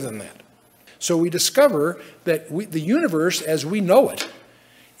shorter than that. So we discover that the universe as we know it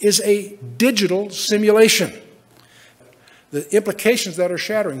is a digital simulation. The implications that are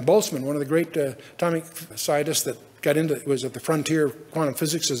shattering. Boltzmann, one of the great atomic scientists that was at the frontier of quantum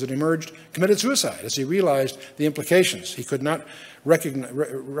physics as it emerged, committed suicide as he realized the implications. He could not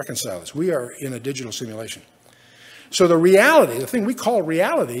reconcile this. We are in a digital simulation. So the reality, the thing we call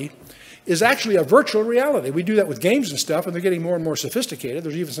reality, is actually a virtual reality. We do that with games and stuff, and they're getting more and more sophisticated.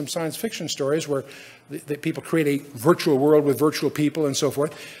 There's even some science fiction stories where the people create a virtual world with virtual people and so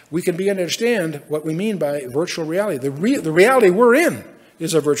forth. We can begin to understand what we mean by virtual reality. The reality we're in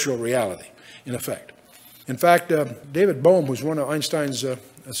is a virtual reality, in effect. In fact, David Bohm, who's one of Einstein's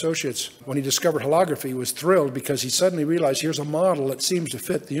associates, when he discovered holography, was thrilled because he suddenly realized here's a model that seems to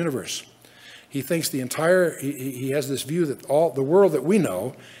fit the universe. He thinks he has this view that all the world that we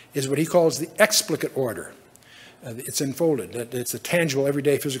know is what he calls the explicate order. It's enfolded, that it's a tangible,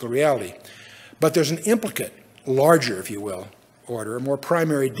 everyday physical reality. But there's an implicate, larger, if you will, order, a more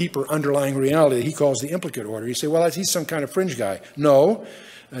primary, deeper underlying reality that he calls the implicate order. You say, well, he's some kind of fringe guy. No.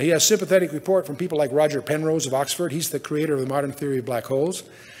 He has sympathetic report from people like Roger Penrose of Oxford. He's the creator of the modern theory of black holes.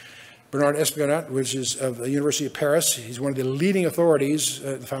 Bernard Espionat, which is of the University of Paris. He's one of the leading authorities,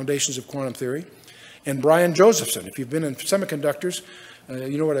 the foundations of quantum theory. And Brian Josephson. If you've been in semiconductors,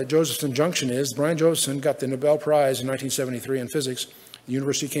 you know what a Josephson junction is. Brian Josephson got the Nobel Prize in 1973 in physics, the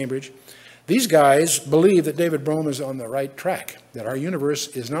University of Cambridge. These guys believe that David Bohm is on the right track, that our universe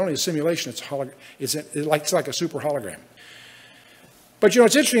is not only a simulation, it's like a super hologram. But you know,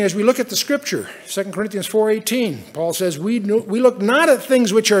 what's interesting as we look at the scripture, 2 Corinthians 4:18, Paul says, we look not at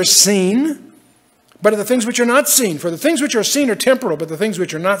things which are seen, but at the things which are not seen. For the things which are seen are temporal, but the things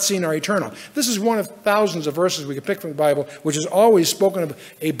which are not seen are eternal. This is one of thousands of verses we could pick from the Bible, which has always spoken of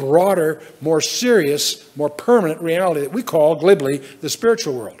a broader, more serious, more permanent reality that we call, glibly, the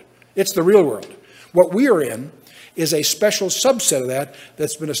spiritual world. It's the real world. What we are in is a special subset of that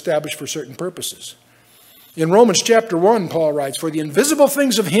that's been established for certain purposes. In Romans chapter 1, Paul writes, for the invisible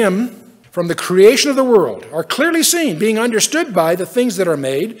things of him from the creation of the world are clearly seen, being understood by the things that are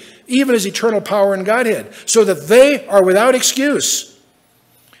made, even his eternal power and Godhead, so that they are without excuse.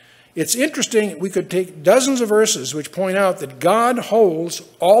 It's interesting, we could take dozens of verses which point out that God holds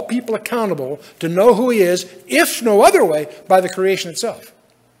all people accountable to know who he is, if no other way, by the creation itself.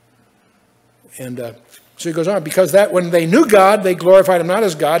 And so he goes on, because that when they knew God, they glorified him not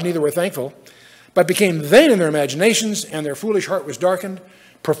as God, neither were thankful, but became vain in their imaginations, and their foolish heart was darkened.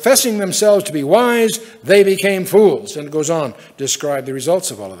 Professing themselves to be wise, they became fools. And it goes on to describe the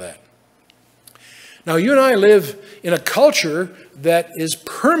results of all of that. Now, you and I live in a culture that is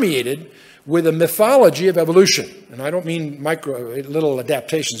permeated with a mythology of evolution. And I don't mean little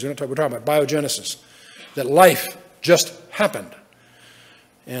adaptations. We're talking about biogenesis, that life just happened.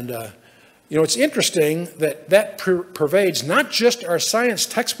 And you know, it's interesting that pervades not just our science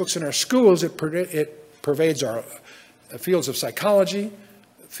textbooks in our schools, it pervades our fields of psychology,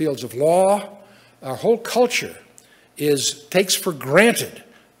 fields of law. Our whole culture takes for granted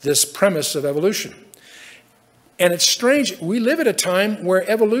this premise of evolution. And it's strange, we live at a time where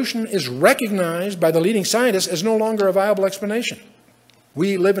evolution is recognized by the leading scientists as no longer a viable explanation.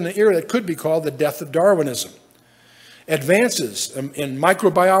 We live in an era that could be called the death of Darwinism. Advances in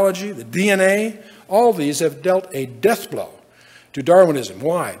microbiology, the DNA, all these have dealt a death blow to Darwinism.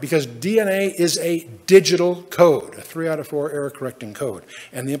 Why? Because DNA is a digital code, a 3 out of 4 error-correcting code.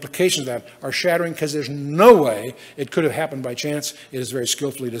 And the implications of that are shattering because there's no way it could have happened by chance. It is very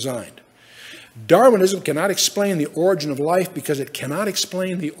skillfully designed. Darwinism cannot explain the origin of life because it cannot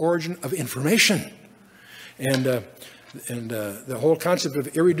explain the origin of information. And the whole concept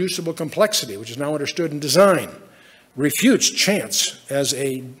of irreducible complexity, which is now understood in design, refutes chance as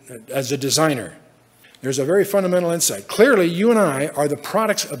a designer. There's a very fundamental insight. Clearly, you and I are the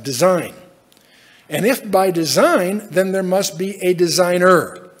products of design. And if by design, then there must be a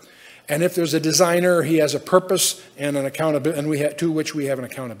designer. And if there's a designer, he has a purpose and an accountability, and to which we have an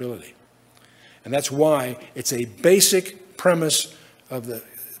accountability. And that's why it's a basic premise of the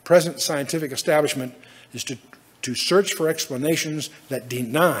present scientific establishment is to search for explanations that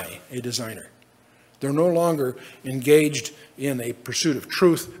deny a designer. They're no longer engaged in a pursuit of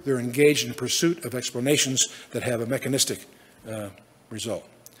truth. They're engaged in pursuit of explanations that have a mechanistic result.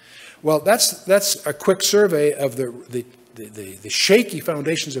 Well, that's a quick survey of the shaky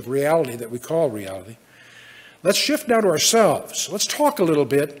foundations of reality that we call reality. Let's shift now to ourselves. Let's talk a little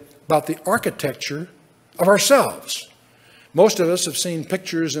bit about the architecture of ourselves. Most of us have seen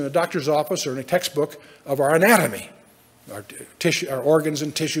pictures in a doctor's office or in a textbook of our anatomy. Our organs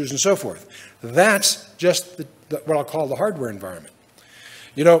and tissues and so forth. That's just what I'll call the hardware environment.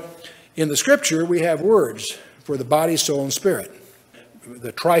 You know, in the scripture, we have words for the body, soul, and spirit.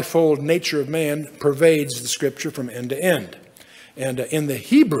 The trifold nature of man pervades the scripture from end to end. And in the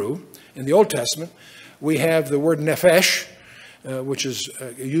Hebrew, in the Old Testament, we have the word nephesh, which is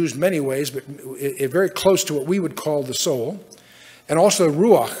used many ways, but very close to what we would call the soul. And also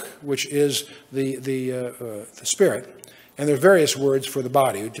ruach, which is the spirit. And there are various words for the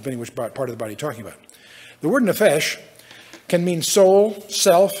body, depending which part of the body you're talking about. The word nephesh can mean soul,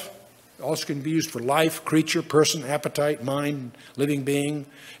 self. It also can be used for life, creature, person, appetite, mind, living being.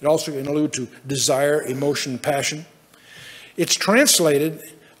 It also can allude to desire, emotion, passion. It's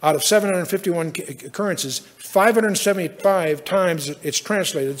translated Out of 751 occurrences, 575 times it's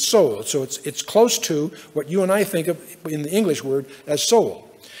translated soul. So it's close to what you and I think of in the English word as soul.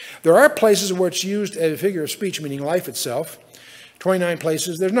 There are places where it's used as a figure of speech, meaning life itself. 29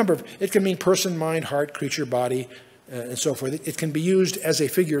 places. There's a number of, it can mean person, mind, heart, creature, body, and so forth. It can be used as a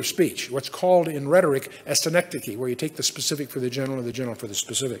figure of speech, what's called in rhetoric a synecdoche, where you take the specific for the general and the general for the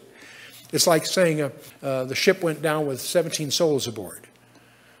specific. It's like saying the ship went down with 17 souls aboard.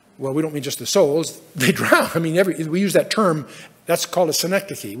 Well, we don't mean just the souls. They drown. I mean, we use that term. That's called a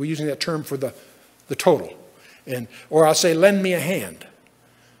synecdoche. We're using that term for the total. Or I'll say, lend me a hand.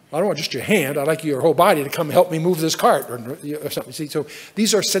 I don't want just your hand. I'd like your whole body to come help me move this cart or something. See, so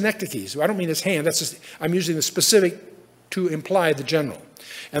these are synecdoches. I don't mean his hand. I'm using the specific to imply the general.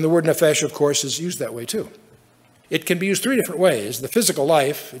 And the word nephesh, of course, is used that way too. It can be used three different ways. The physical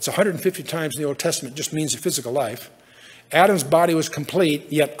life, it's 150 times in the Old Testament, just means a physical life. Adam's body was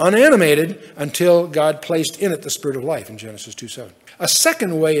complete, yet unanimated, until God placed in it the spirit of life in Genesis 2:7. A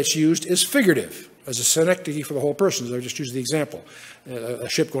second way it's used is figurative, as a synecdoche for the whole person. So I just use the example. A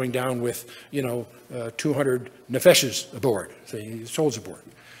ship going down with, 200 nefeshes aboard, say, souls aboard.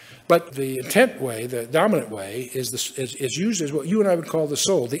 But the intent way, the dominant way, is used as what you and I would call the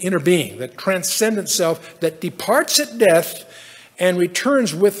soul, the inner being, that transcendent self that departs at death and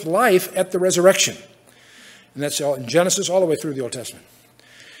returns with life at the resurrection. And that's all in Genesis all the way through the Old Testament.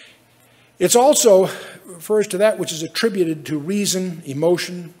 It's also refers to that which is attributed to reason,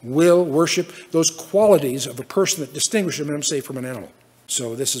 emotion, will, worship, those qualities of a person that distinguish them, say, from an animal.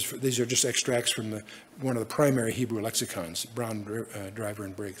 So these are just extracts from one of the primary Hebrew lexicons, Brown, Driver,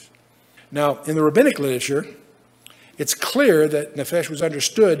 and Briggs. Now, in the rabbinic literature, it's clear that nephesh was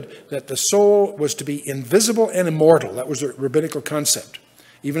understood that the soul was to be invisible and immortal. That was a rabbinical concept.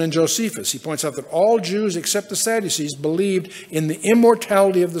 Even in Josephus, he points out that all Jews except the Sadducees believed in the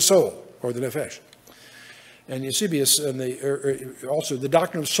immortality of the soul, or the nephesh. And Eusebius, also the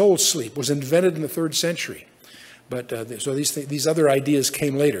doctrine of soul sleep was invented in the 3rd century. But so these other ideas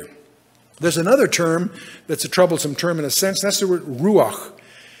came later. There's another term that's a troublesome term in a sense. That's the word ruach,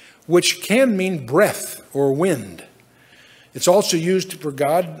 which can mean breath or wind. It's also used for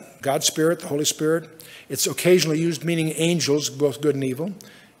God, God's Spirit, the Holy Spirit. It's occasionally used meaning angels, both good and evil.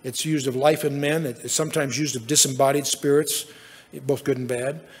 It's used of life in men. It's sometimes used of disembodied spirits, both good and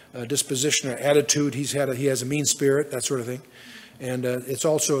bad. Disposition or attitude, he has a mean spirit, that sort of thing. And it's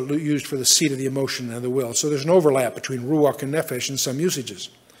also used for the seat of the emotion and the will. So there's an overlap between ruach and nephesh in some usages.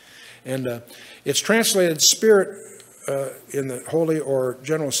 And it's translated spirit in the holy or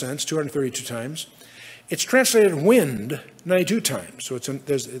general sense 232 times. It's translated wind 92 times. So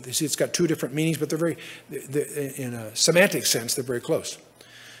it's got two different meanings, but they're in a semantic sense, they're very close.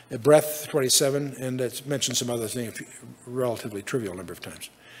 Breath 27, and it's mentioned some other thing, a relatively trivial number of times.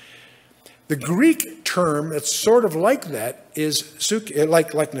 The Greek term that's sort of like that is suki,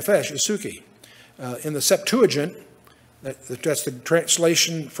 like nephesh, is suki. In the Septuagint, that's the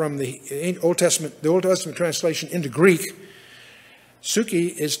translation from the Old Testament translation into Greek.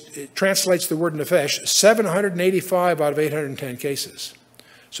 Suki translates the word nephesh 785 out of 810 cases.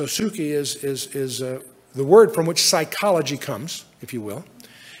 So suki is the word from which psychology comes, if you will.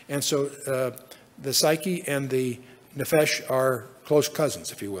 And so the psyche and the nephesh are close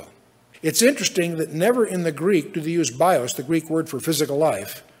cousins, if you will. It's interesting that never in the Greek do they use bios, the Greek word for physical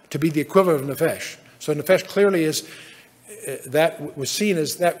life, to be the equivalent of nephesh. So nephesh clearly is that was seen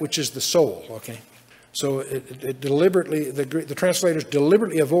as that which is the soul, okay? So it deliberately, the translators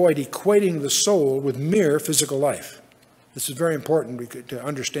deliberately avoid equating the soul with mere physical life. This is very important to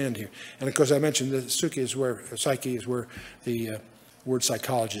understand here. And of course, I mentioned that psyche is where the word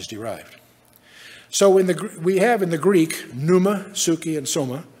psychology is derived. So we have in the Greek pneuma, suki, and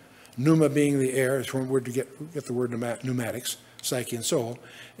soma. Pneuma being the air, is one word to get the word pneumatics, psyche and soul.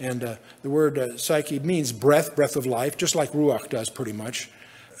 And the word psyche means breath of life, just like ruach does pretty much.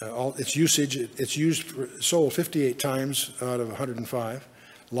 Its usage, it's used for soul 58 times out of 105.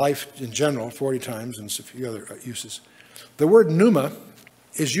 Life in general, 40 times, and a few other uses. The word pneuma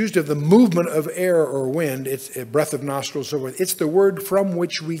is used of the movement of air or wind. It's a breath of nostrils, so forth. It's the word from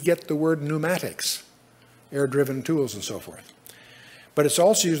which we get the word pneumatics, air-driven tools and so forth. But it's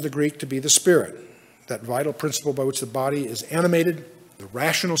also used in the Greek to be the spirit, that vital principle by which the body is animated, the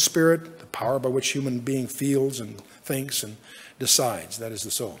rational spirit, the power by which human being feels and thinks and decides. That is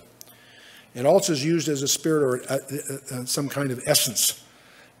the soul. It also is used as a spirit or some kind of essence,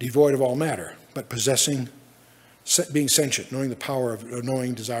 devoid of all matter, but being sentient, knowing the power of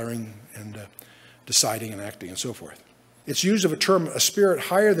knowing, desiring, and deciding and acting and so forth. It's used of a spirit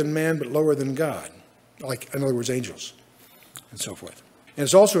higher than man but lower than God, like, in other words, angels, and so forth. And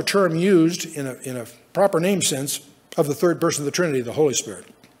it's also a term used in a proper name sense of the third person of the Trinity, the Holy Spirit,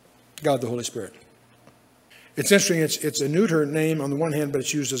 God the Holy Spirit. It's interesting, it's a neuter name on the one hand, but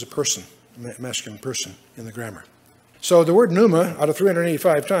it's used as a person, a masculine person in the grammar. So the word pneuma, out of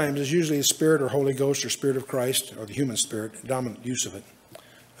 385 times, is usually a spirit or Holy Ghost or Spirit of Christ, or the human spirit, dominant use of it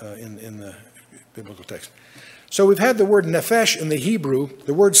in the biblical text. So we've had the word nephesh in the Hebrew.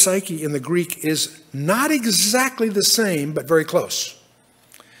 The word psyche in the Greek is not exactly the same, but very close.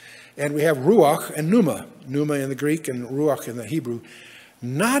 And we have ruach and pneuma. Pneuma in the Greek and ruach in the Hebrew.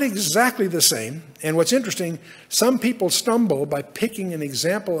 Not exactly the same. And what's interesting, some people stumble by picking an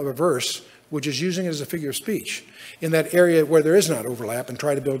example of a verse which is using it as a figure of speech in that area where there is not overlap and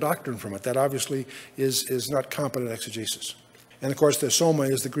try to build doctrine from it. That obviously is not competent exegesis. And of course, the soma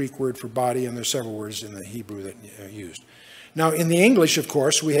is the Greek word for body, and there's several words in the Hebrew that are used. Now, in the English, of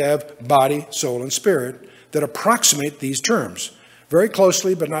course, we have body, soul, and spirit that approximate these terms very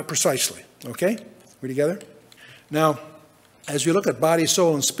closely, but not precisely. Okay? We together? Now, as we look at body,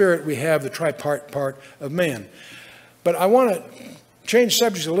 soul, and spirit, we have the tripart part of man. But I want to change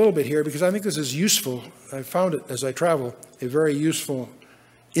subjects a little bit here because I think this is useful. I found it as I travel, a very useful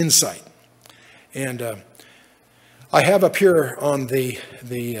insight. And I have up here on the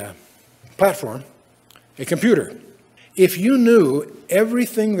platform a computer. If you knew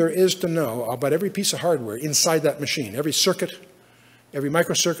everything there is to know about every piece of hardware inside that machine, every circuit, every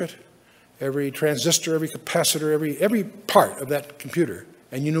microcircuit, every transistor, every capacitor, every part of that computer,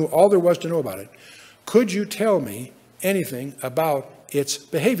 and you knew all there was to know about it, could you tell me anything about its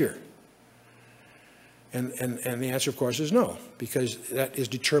behavior? And the answer, of course, is no, because that is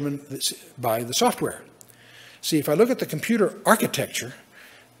determined by the software. See, if I look at the computer architecture,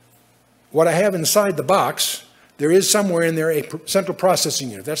 what I have inside the box, there is somewhere in there a central processing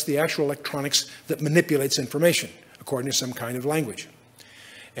unit. That's the actual electronics that manipulates information according to some kind of language.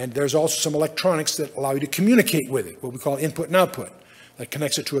 And there's also some electronics that allow you to communicate with it, what we call input and output, that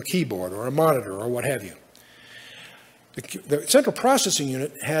connects it to a keyboard or a monitor or what have you. The central processing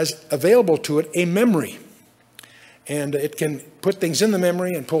unit has available to it a memory. And it can put things in the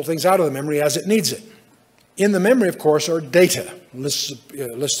memory and pull things out of the memory as it needs it. In the memory, of course, are data,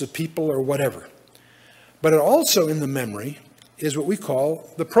 lists of people or whatever. But also in the memory is what we call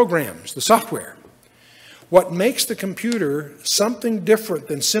the programs, the software. What makes the computer something different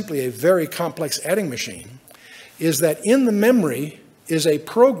than simply a very complex adding machine is that in the memory is a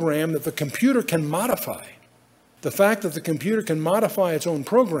program that the computer can modify. The fact that the computer can modify its own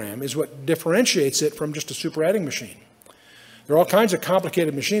program is what differentiates it from just a super adding machine. There are all kinds of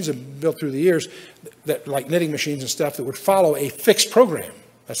complicated machines that have been built through the years, that, like knitting machines and stuff, that would follow a fixed program.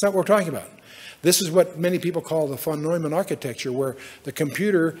 That's not what we're talking about. This is what many people call the von Neumann architecture, where the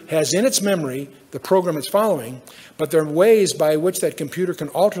computer has in its memory the program it's following, but there are ways by which that computer can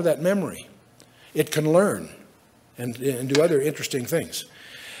alter that memory. It can learn and do other interesting things.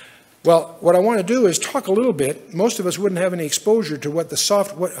 Well, what I want to do is talk a little bit. Most of us wouldn't have any exposure to what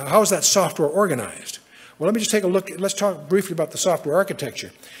how is that software organized. Well, let me just take a look. Let's talk briefly about the software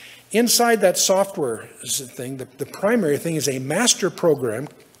architecture. Inside that software thing, the primary thing is a master program,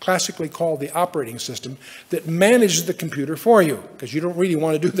 classically called the operating system, that manages the computer for you, because you don't really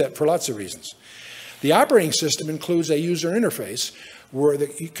want to do that for lots of reasons. The operating system includes a user interface where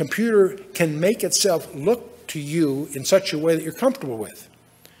the computer can make itself look to you in such a way that you're comfortable with.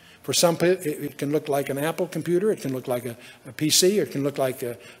 For some, it can look like an Apple computer, it can look like a PC, or it can look like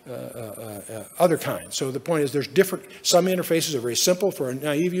other kinds. So the point is there's different, some interfaces are very simple for a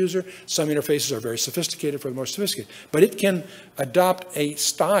naive user, some interfaces are very sophisticated for the more sophisticated. But it can adopt a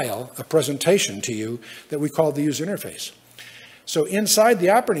style of presentation to you that we call the user interface. So inside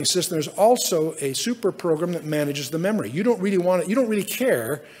the operating system, there's also a super program that manages the memory. You don't really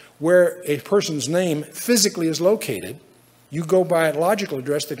care where a person's name physically is located. You go by a logical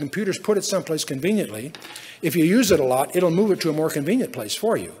address, the computer's put it someplace conveniently. If you use it a lot, it'll move it to a more convenient place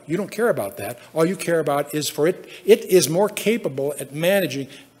for you. You don't care about that. All you care about is for it is more capable at managing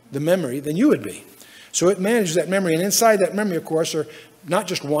the memory than you would be. So it manages that memory, and inside that memory, of course, are not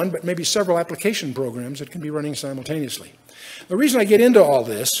just one, but maybe several application programs that can be running simultaneously. The reason I get into all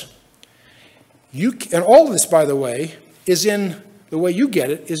this, and all of this, by the way, is in, the way you get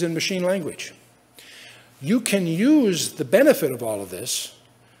it, is in machine language. You can use the benefit of all of this,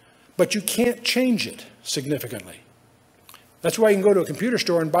 but you can't change it significantly. That's why you can go to a computer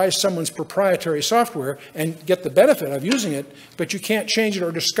store and buy someone's proprietary software and get the benefit of using it, but you can't change it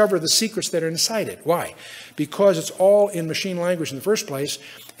or discover the secrets that are inside it. Why? Because it's all in machine language in the first place,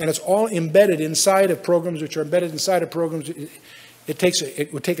 and it's all embedded inside of programs which are embedded inside of programs.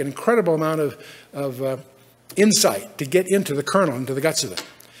 It would take an incredible amount of insight to get into the kernel, into the guts of it.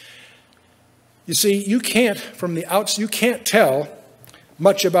 You see, you can't, from the outside, you can't tell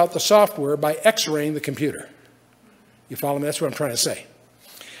much about the software by x-raying the computer. You follow me? That's what I'm trying to say.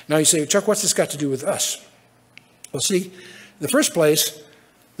 Now you say, Chuck, what's this got to do with us? Well, see, in the first place,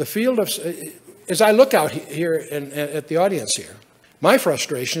 the field of, as I look out here and at the audience here, my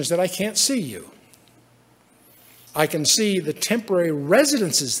frustration is that I can't see you. I can see the temporary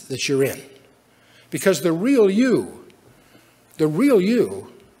residences that you're in, because the real you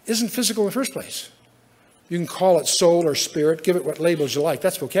isn't physical in the first place. You can call it soul or spirit, give it what labels you like.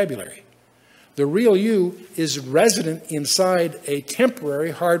 That's vocabulary. The real you is resident inside a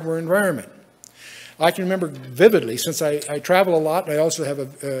temporary hardware environment. I can remember vividly, since I travel a lot, and I also have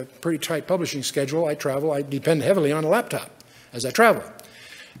a pretty tight publishing schedule. I depend heavily on a laptop as I travel.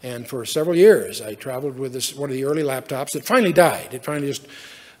 And for several years, I traveled with one of the early laptops. It finally died. It finally just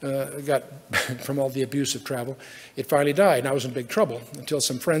got, from all the abuse of travel, it finally died. And I was in big trouble until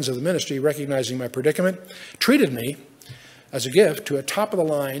some friends of the ministry, recognizing my predicament, treated me as a gift to a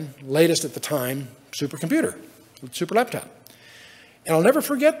top-of-the-line, latest at the time, supercomputer, super laptop. And I'll never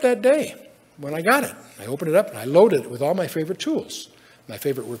forget that day when I got it. I opened it up and I loaded it with all my favorite tools, my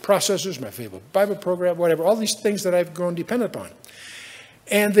favorite word processors, my favorite Bible program, whatever, all these things that I've grown dependent upon.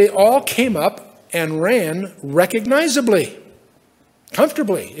 And they all came up and ran recognizably,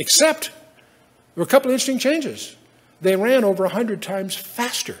 comfortably, except there were a couple of interesting changes. They ran over 100 times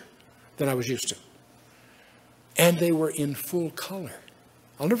faster than I was used to. And they were in full color.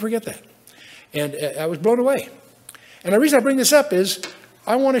 I'll never forget that. And I was blown away. And the reason I bring this up is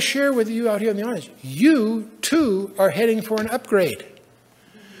I want to share with you out here in the audience, you too are heading for an upgrade.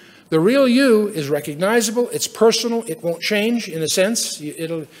 The real you is recognizable, it's personal, it won't change in a sense, yet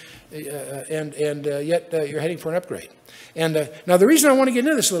you're heading for an upgrade. And now the reason I want to get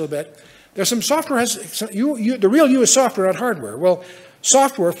into this a little bit, there's some software, the real you is software, not hardware. Well,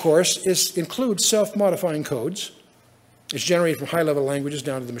 software, of course, includes self-modifying codes. It's generated from high-level languages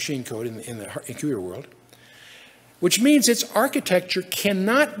down to the machine code in the computer world, which means its architecture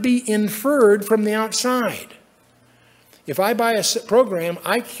cannot be inferred from the outside. If I buy a program,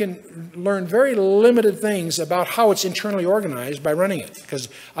 I can learn very limited things about how it's internally organized by running it, because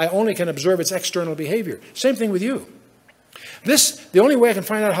I only can observe its external behavior. Same thing with you. The only way I can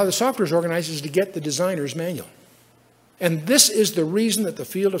find out how the software is organized is to get the designer's manual. And this is the reason that the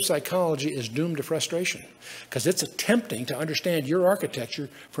field of psychology is doomed to frustration, because it's attempting to understand your architecture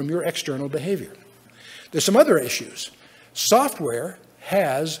from your external behavior. There's some other issues. Software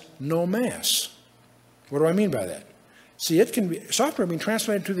has no mass. What do I mean by that? See, software being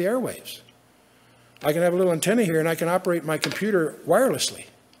translated to the airwaves. I can have a little antenna here and I can operate my computer wirelessly.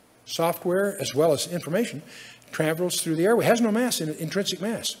 Software, as well as information, travels through the airway. It has no mass, intrinsic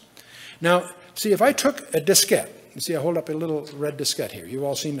mass. Now, see, if I took a diskette, you see I hold up a little red diskette here. You've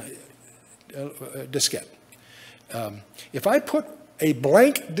all seen a diskette. If I put a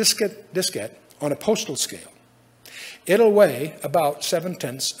blank diskette on a postal scale, it'll weigh about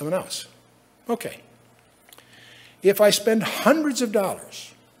 0.7 of an ounce. Okay. If I spend hundreds of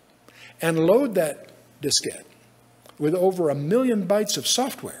dollars and load that diskette with over 1 million bytes of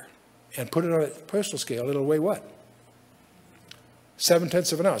software and put it on a postal scale, it'll weigh what?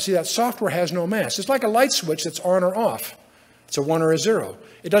 0.7 of an ounce. See, that software has no mass. It's like a light switch that's on or off. It's a 1 or a 0.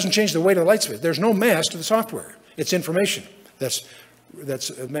 It doesn't change the weight of the light switch. There's no mass to the software. It's information that's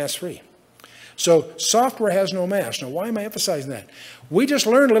mass-free. So software has no mass. Now, why am I emphasizing that? We just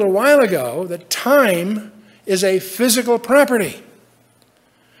learned a little while ago that time is a physical property.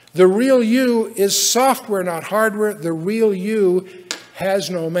 The real you is software, not hardware. The real you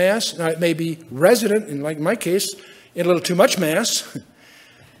has no mass. Now, it may be resident, in like my case, in a little too much mass,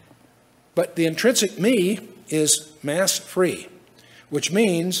 but the intrinsic me is mass-free, which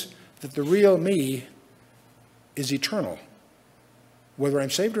means that the real me is eternal, whether I'm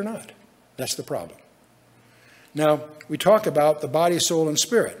saved or not. That's the problem. Now, we talk about the body, soul, and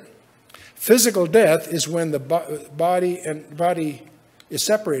spirit. Physical death is when the body is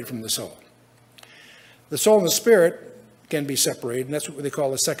separated from the soul. The soul and the spirit can be separated, and that's what they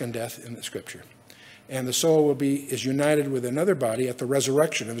call the second death in the Scripture. And the soul is united with another body at the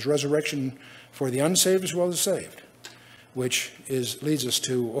resurrection. And there's resurrection for the unsaved as well as the saved, which leads us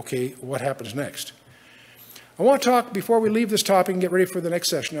to, okay, what happens next? I want to talk, before we leave this topic and get ready for the next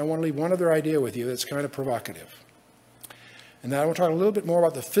session, I want to leave one other idea with you that's kind of provocative. And now I want to talk a little bit more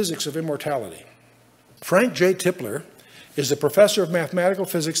about the physics of immortality. Frank J. Tipler is a professor of mathematical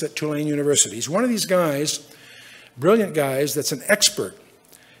physics at Tulane University. He's one of these guys, brilliant guys, that's an expert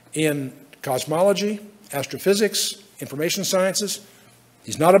in cosmology, astrophysics, information sciences.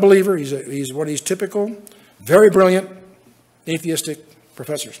 He's not a believer. He's one of these typical very brilliant atheistic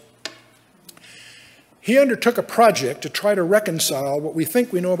professors. He undertook a project to try to reconcile what we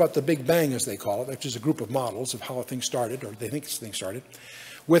think we know about the Big Bang, as they call it, which is a group of models of how things started, or they think things started,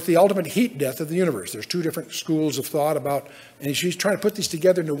 with the ultimate heat death of the universe. There's two different schools of thought about, and he's trying to put these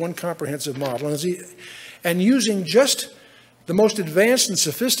together into one comprehensive model. And using just the most advanced and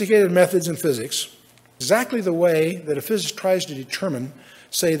sophisticated methods in physics, exactly the way that a physicist tries to determine,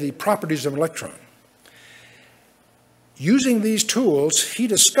 say, the properties of an electron. Using these tools, he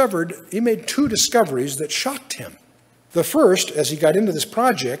made two discoveries that shocked him. The first, as he got into this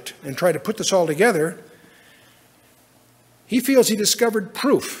project and tried to put this all together, he feels he discovered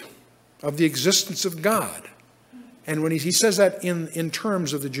proof of the existence of God. And when he says that in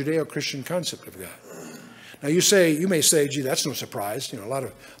terms of the Judeo-Christian concept of God. Now you may say, gee, that's no surprise. A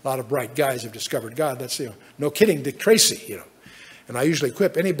lot of bright guys have discovered God. That's, no kidding, Dick Tracy, And I usually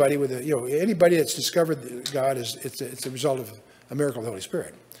quip anybody with anybody that's discovered God it's a result of a miracle of the Holy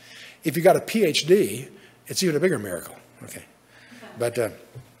Spirit. If you got a PhD, it's even a bigger miracle. Okay, but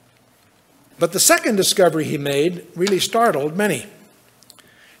the second discovery he made really startled many.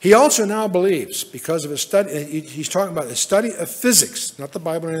 He also now believes, because of his study, he's talking about the study of physics, not the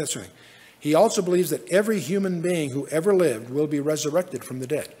Bible or any of that sort of thing. He also believes that every human being who ever lived will be resurrected from the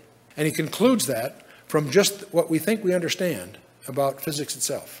dead. And he concludes that from just what we think we understand about physics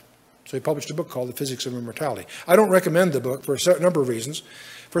itself. So he published a book called The Physics of Immortality. I don't recommend the book for a certain number of reasons.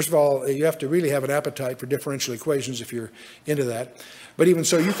 First of all, you have to really have an appetite for differential equations if you're into that. But even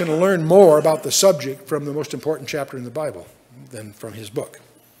so, you can learn more about the subject from the most important chapter in the Bible than from his book.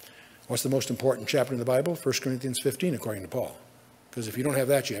 What's the most important chapter in the Bible? 1 Corinthians 15, according to Paul. Because if you don't have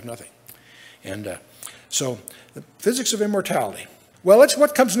that, you have nothing. And so the physics of immortality. Well, that's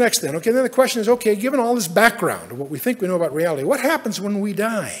what comes next then. Okay, then the question is, okay, given all this background of what we think we know about reality, what happens when we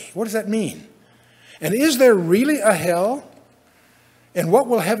die? What does that mean? And is there really a hell? And what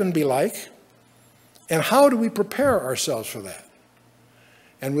will heaven be like? And how do we prepare ourselves for that?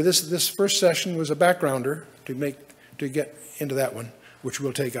 And with this first session was a backgrounder to get into that one, which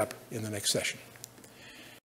we'll take up in the next session.